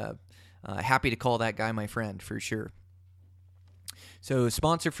just happy to call that guy my friend for sure. So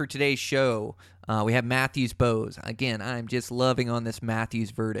sponsor for today's show, we have Mathews Bows. Again, I'm just loving on this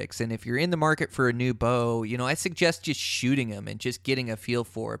Mathews Verdicts, and if you're in the market for a new bow, I suggest just shooting them and just getting a feel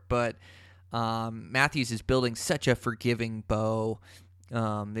for it. But Mathews is building such a forgiving bow.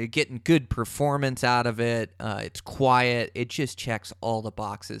 They're getting good performance out of it. It's quiet. It just checks all the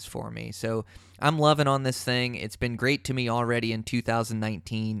boxes for me. So I'm loving on this thing. It's been great to me already in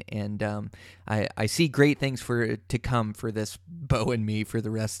 2019, and I see great things to come for this bow and me for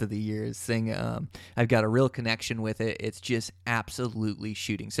the rest of the year. This thing, I've got a real connection with it. It's just absolutely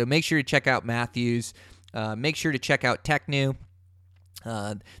shooting. So make sure to check out Mathews. Make sure to check out Technu.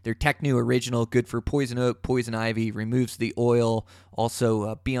 Their Technu Original, good for poison oak, poison ivy, removes the oil.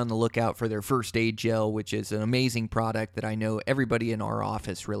 Also, be on the lookout for their First Aid Gel, which is an amazing product that I know everybody in our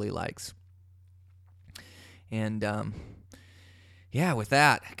office really likes. And, with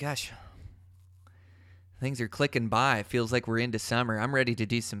that, gosh, things are clicking by. It feels like we're into summer. I'm ready to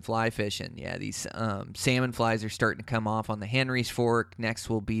do some fly fishing. Yeah, these salmon flies are starting to come off on the Henry's Fork. Next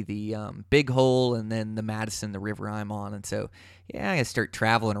will be the Big Hole, and then the Madison, the river I'm on. And so, I gotta start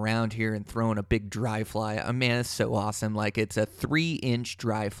traveling around here and throwing a big dry fly. Oh, man, it's so awesome. Like, it's a 3-inch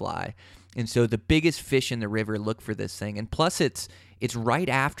dry fly. And so the biggest fish in the river look for this thing. And plus it's right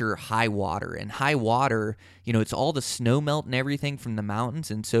after high water. And high water, it's all the snow melt and everything from the mountains.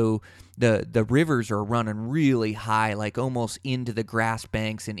 And so the rivers are running really high, like almost into the grass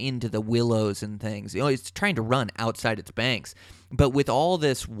banks and into the willows and things. It's trying to run outside its banks. But with all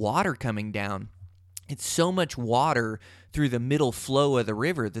this water coming down, it's so much water through the middle flow of the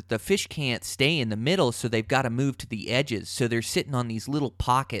river that the fish can't stay in the middle, so they've got to move to the edges. So they're sitting on these little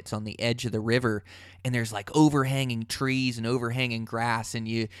pockets on the edge of the river, and there's like overhanging trees and overhanging grass, and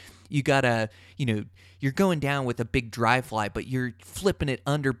you gotta, you're going down with a big dry fly, but you're flipping it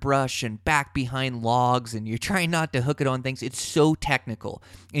under brush and back behind logs, and you're trying not to hook it on things. It's so technical.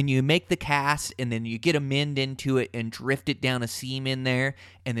 And you make the cast, and then you get a mend into it and drift it down a seam in there,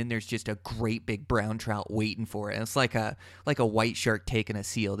 and then there's just a great big brown trout waiting for it. And it's like a white shark taking a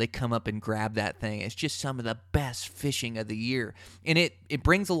seal. They come up and grab that thing. It's just some of the best fishing of the year. And it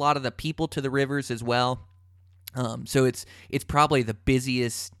brings a lot of the people to the rivers as well. So it's probably the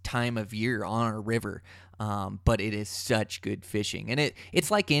busiest time of year on our river, but it is such good fishing. And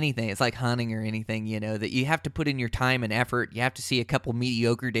it's like anything. It's like hunting or anything, that you have to put in your time and effort. You have to see a couple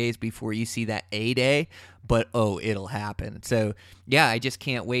mediocre days before you see that A day, but it'll happen. So yeah, I just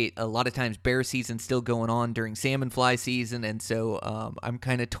can't wait. A lot of times bear season's still going on during salmon fly season, and so I'm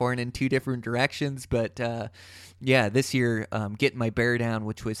kind of torn in two different directions, but yeah, this year getting my bear down,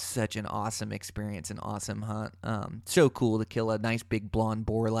 which was such an awesome experience, an awesome hunt. So cool to kill a nice big blonde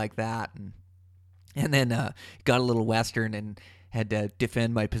boar like that, and then got a little western and had to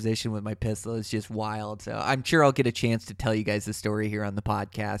defend my position with my pistol. It's just wild. So I'm sure I'll get a chance to tell you guys the story here on the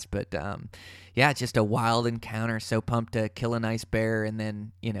podcast. But yeah, just a wild encounter. So pumped to kill a nice bear and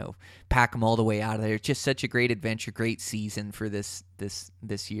then, pack them all the way out of there. It's just such a great adventure, great season for this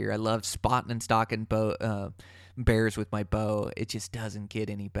year. I love spotting and stalking bears with my bow. It just doesn't get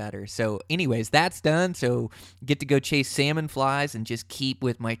any better. So anyways, that's done. So get to go chase salmon flies and just keep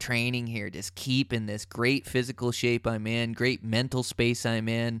with my training here. Just keep in this great physical shape I'm in, great mental space I'm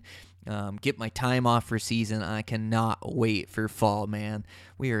in. Get my time off for season. I cannot wait for fall, man.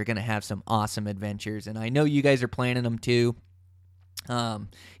 We are going to have some awesome adventures, and I know you guys are planning them too.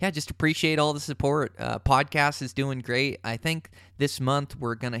 Yeah, just appreciate all the support. Podcast is doing great. I think this month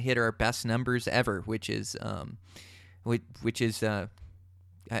we're gonna hit our best numbers ever, which is I'm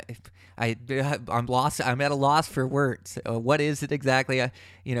lost. I'm at a loss for words. What is it exactly?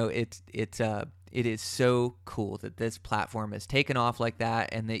 It is so cool that this platform has taken off like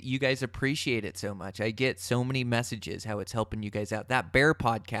that and that you guys appreciate it so much. I get so many messages how it's helping you guys out. That bear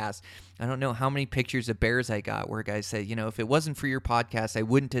podcast, I don't know how many pictures of bears I got where guys say, if it wasn't for your podcast, I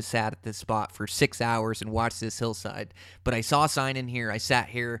wouldn't have sat at this spot for 6 hours and watched this hillside. But I saw a sign in here, I sat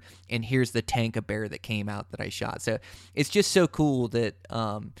here, and here's the tank of bear that came out that I shot. So it's just so cool that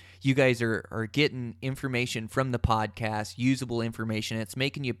you guys are getting information from the podcast, usable information. It's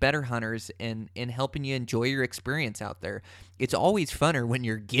making you better hunters and helping you enjoy your experience out there. It's always funner when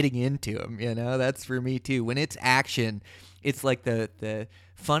you're getting into them, that's for me too. When it's action, it's like the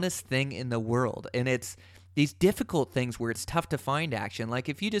funnest thing in the world. And it's these difficult things where it's tough to find action. Like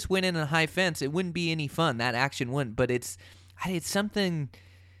if you just went in a high fence, it wouldn't be any fun. That action wouldn't, but it's something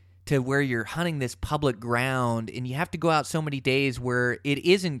to where you're hunting this public ground and you have to go out so many days where it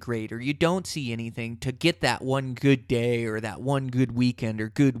isn't great or you don't see anything to get that one good day or that one good weekend or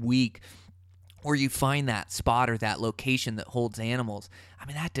good week, or you find that spot or that location that holds animals. I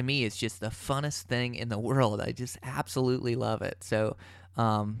mean, that to me is just the funnest thing in the world. I just absolutely love it. So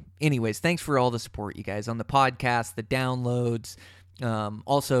anyways, thanks for all the support, you guys, on the podcast, the downloads,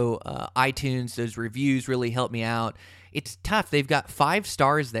 also iTunes. Those reviews really help me out. It's tough. They've got 5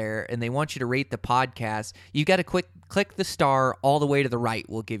 stars there, and they want you to rate the podcast. You got to click the star all the way to the right.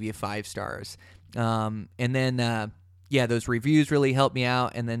 We'll give you 5 stars. And then yeah, those reviews really help me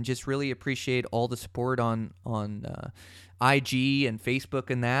out, and then just really appreciate all the support on IG and Facebook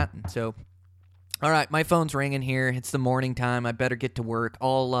and that. And so, all right, my phone's ringing here. It's the morning time. I better get to work.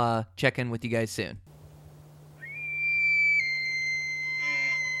 I'll check in with you guys soon.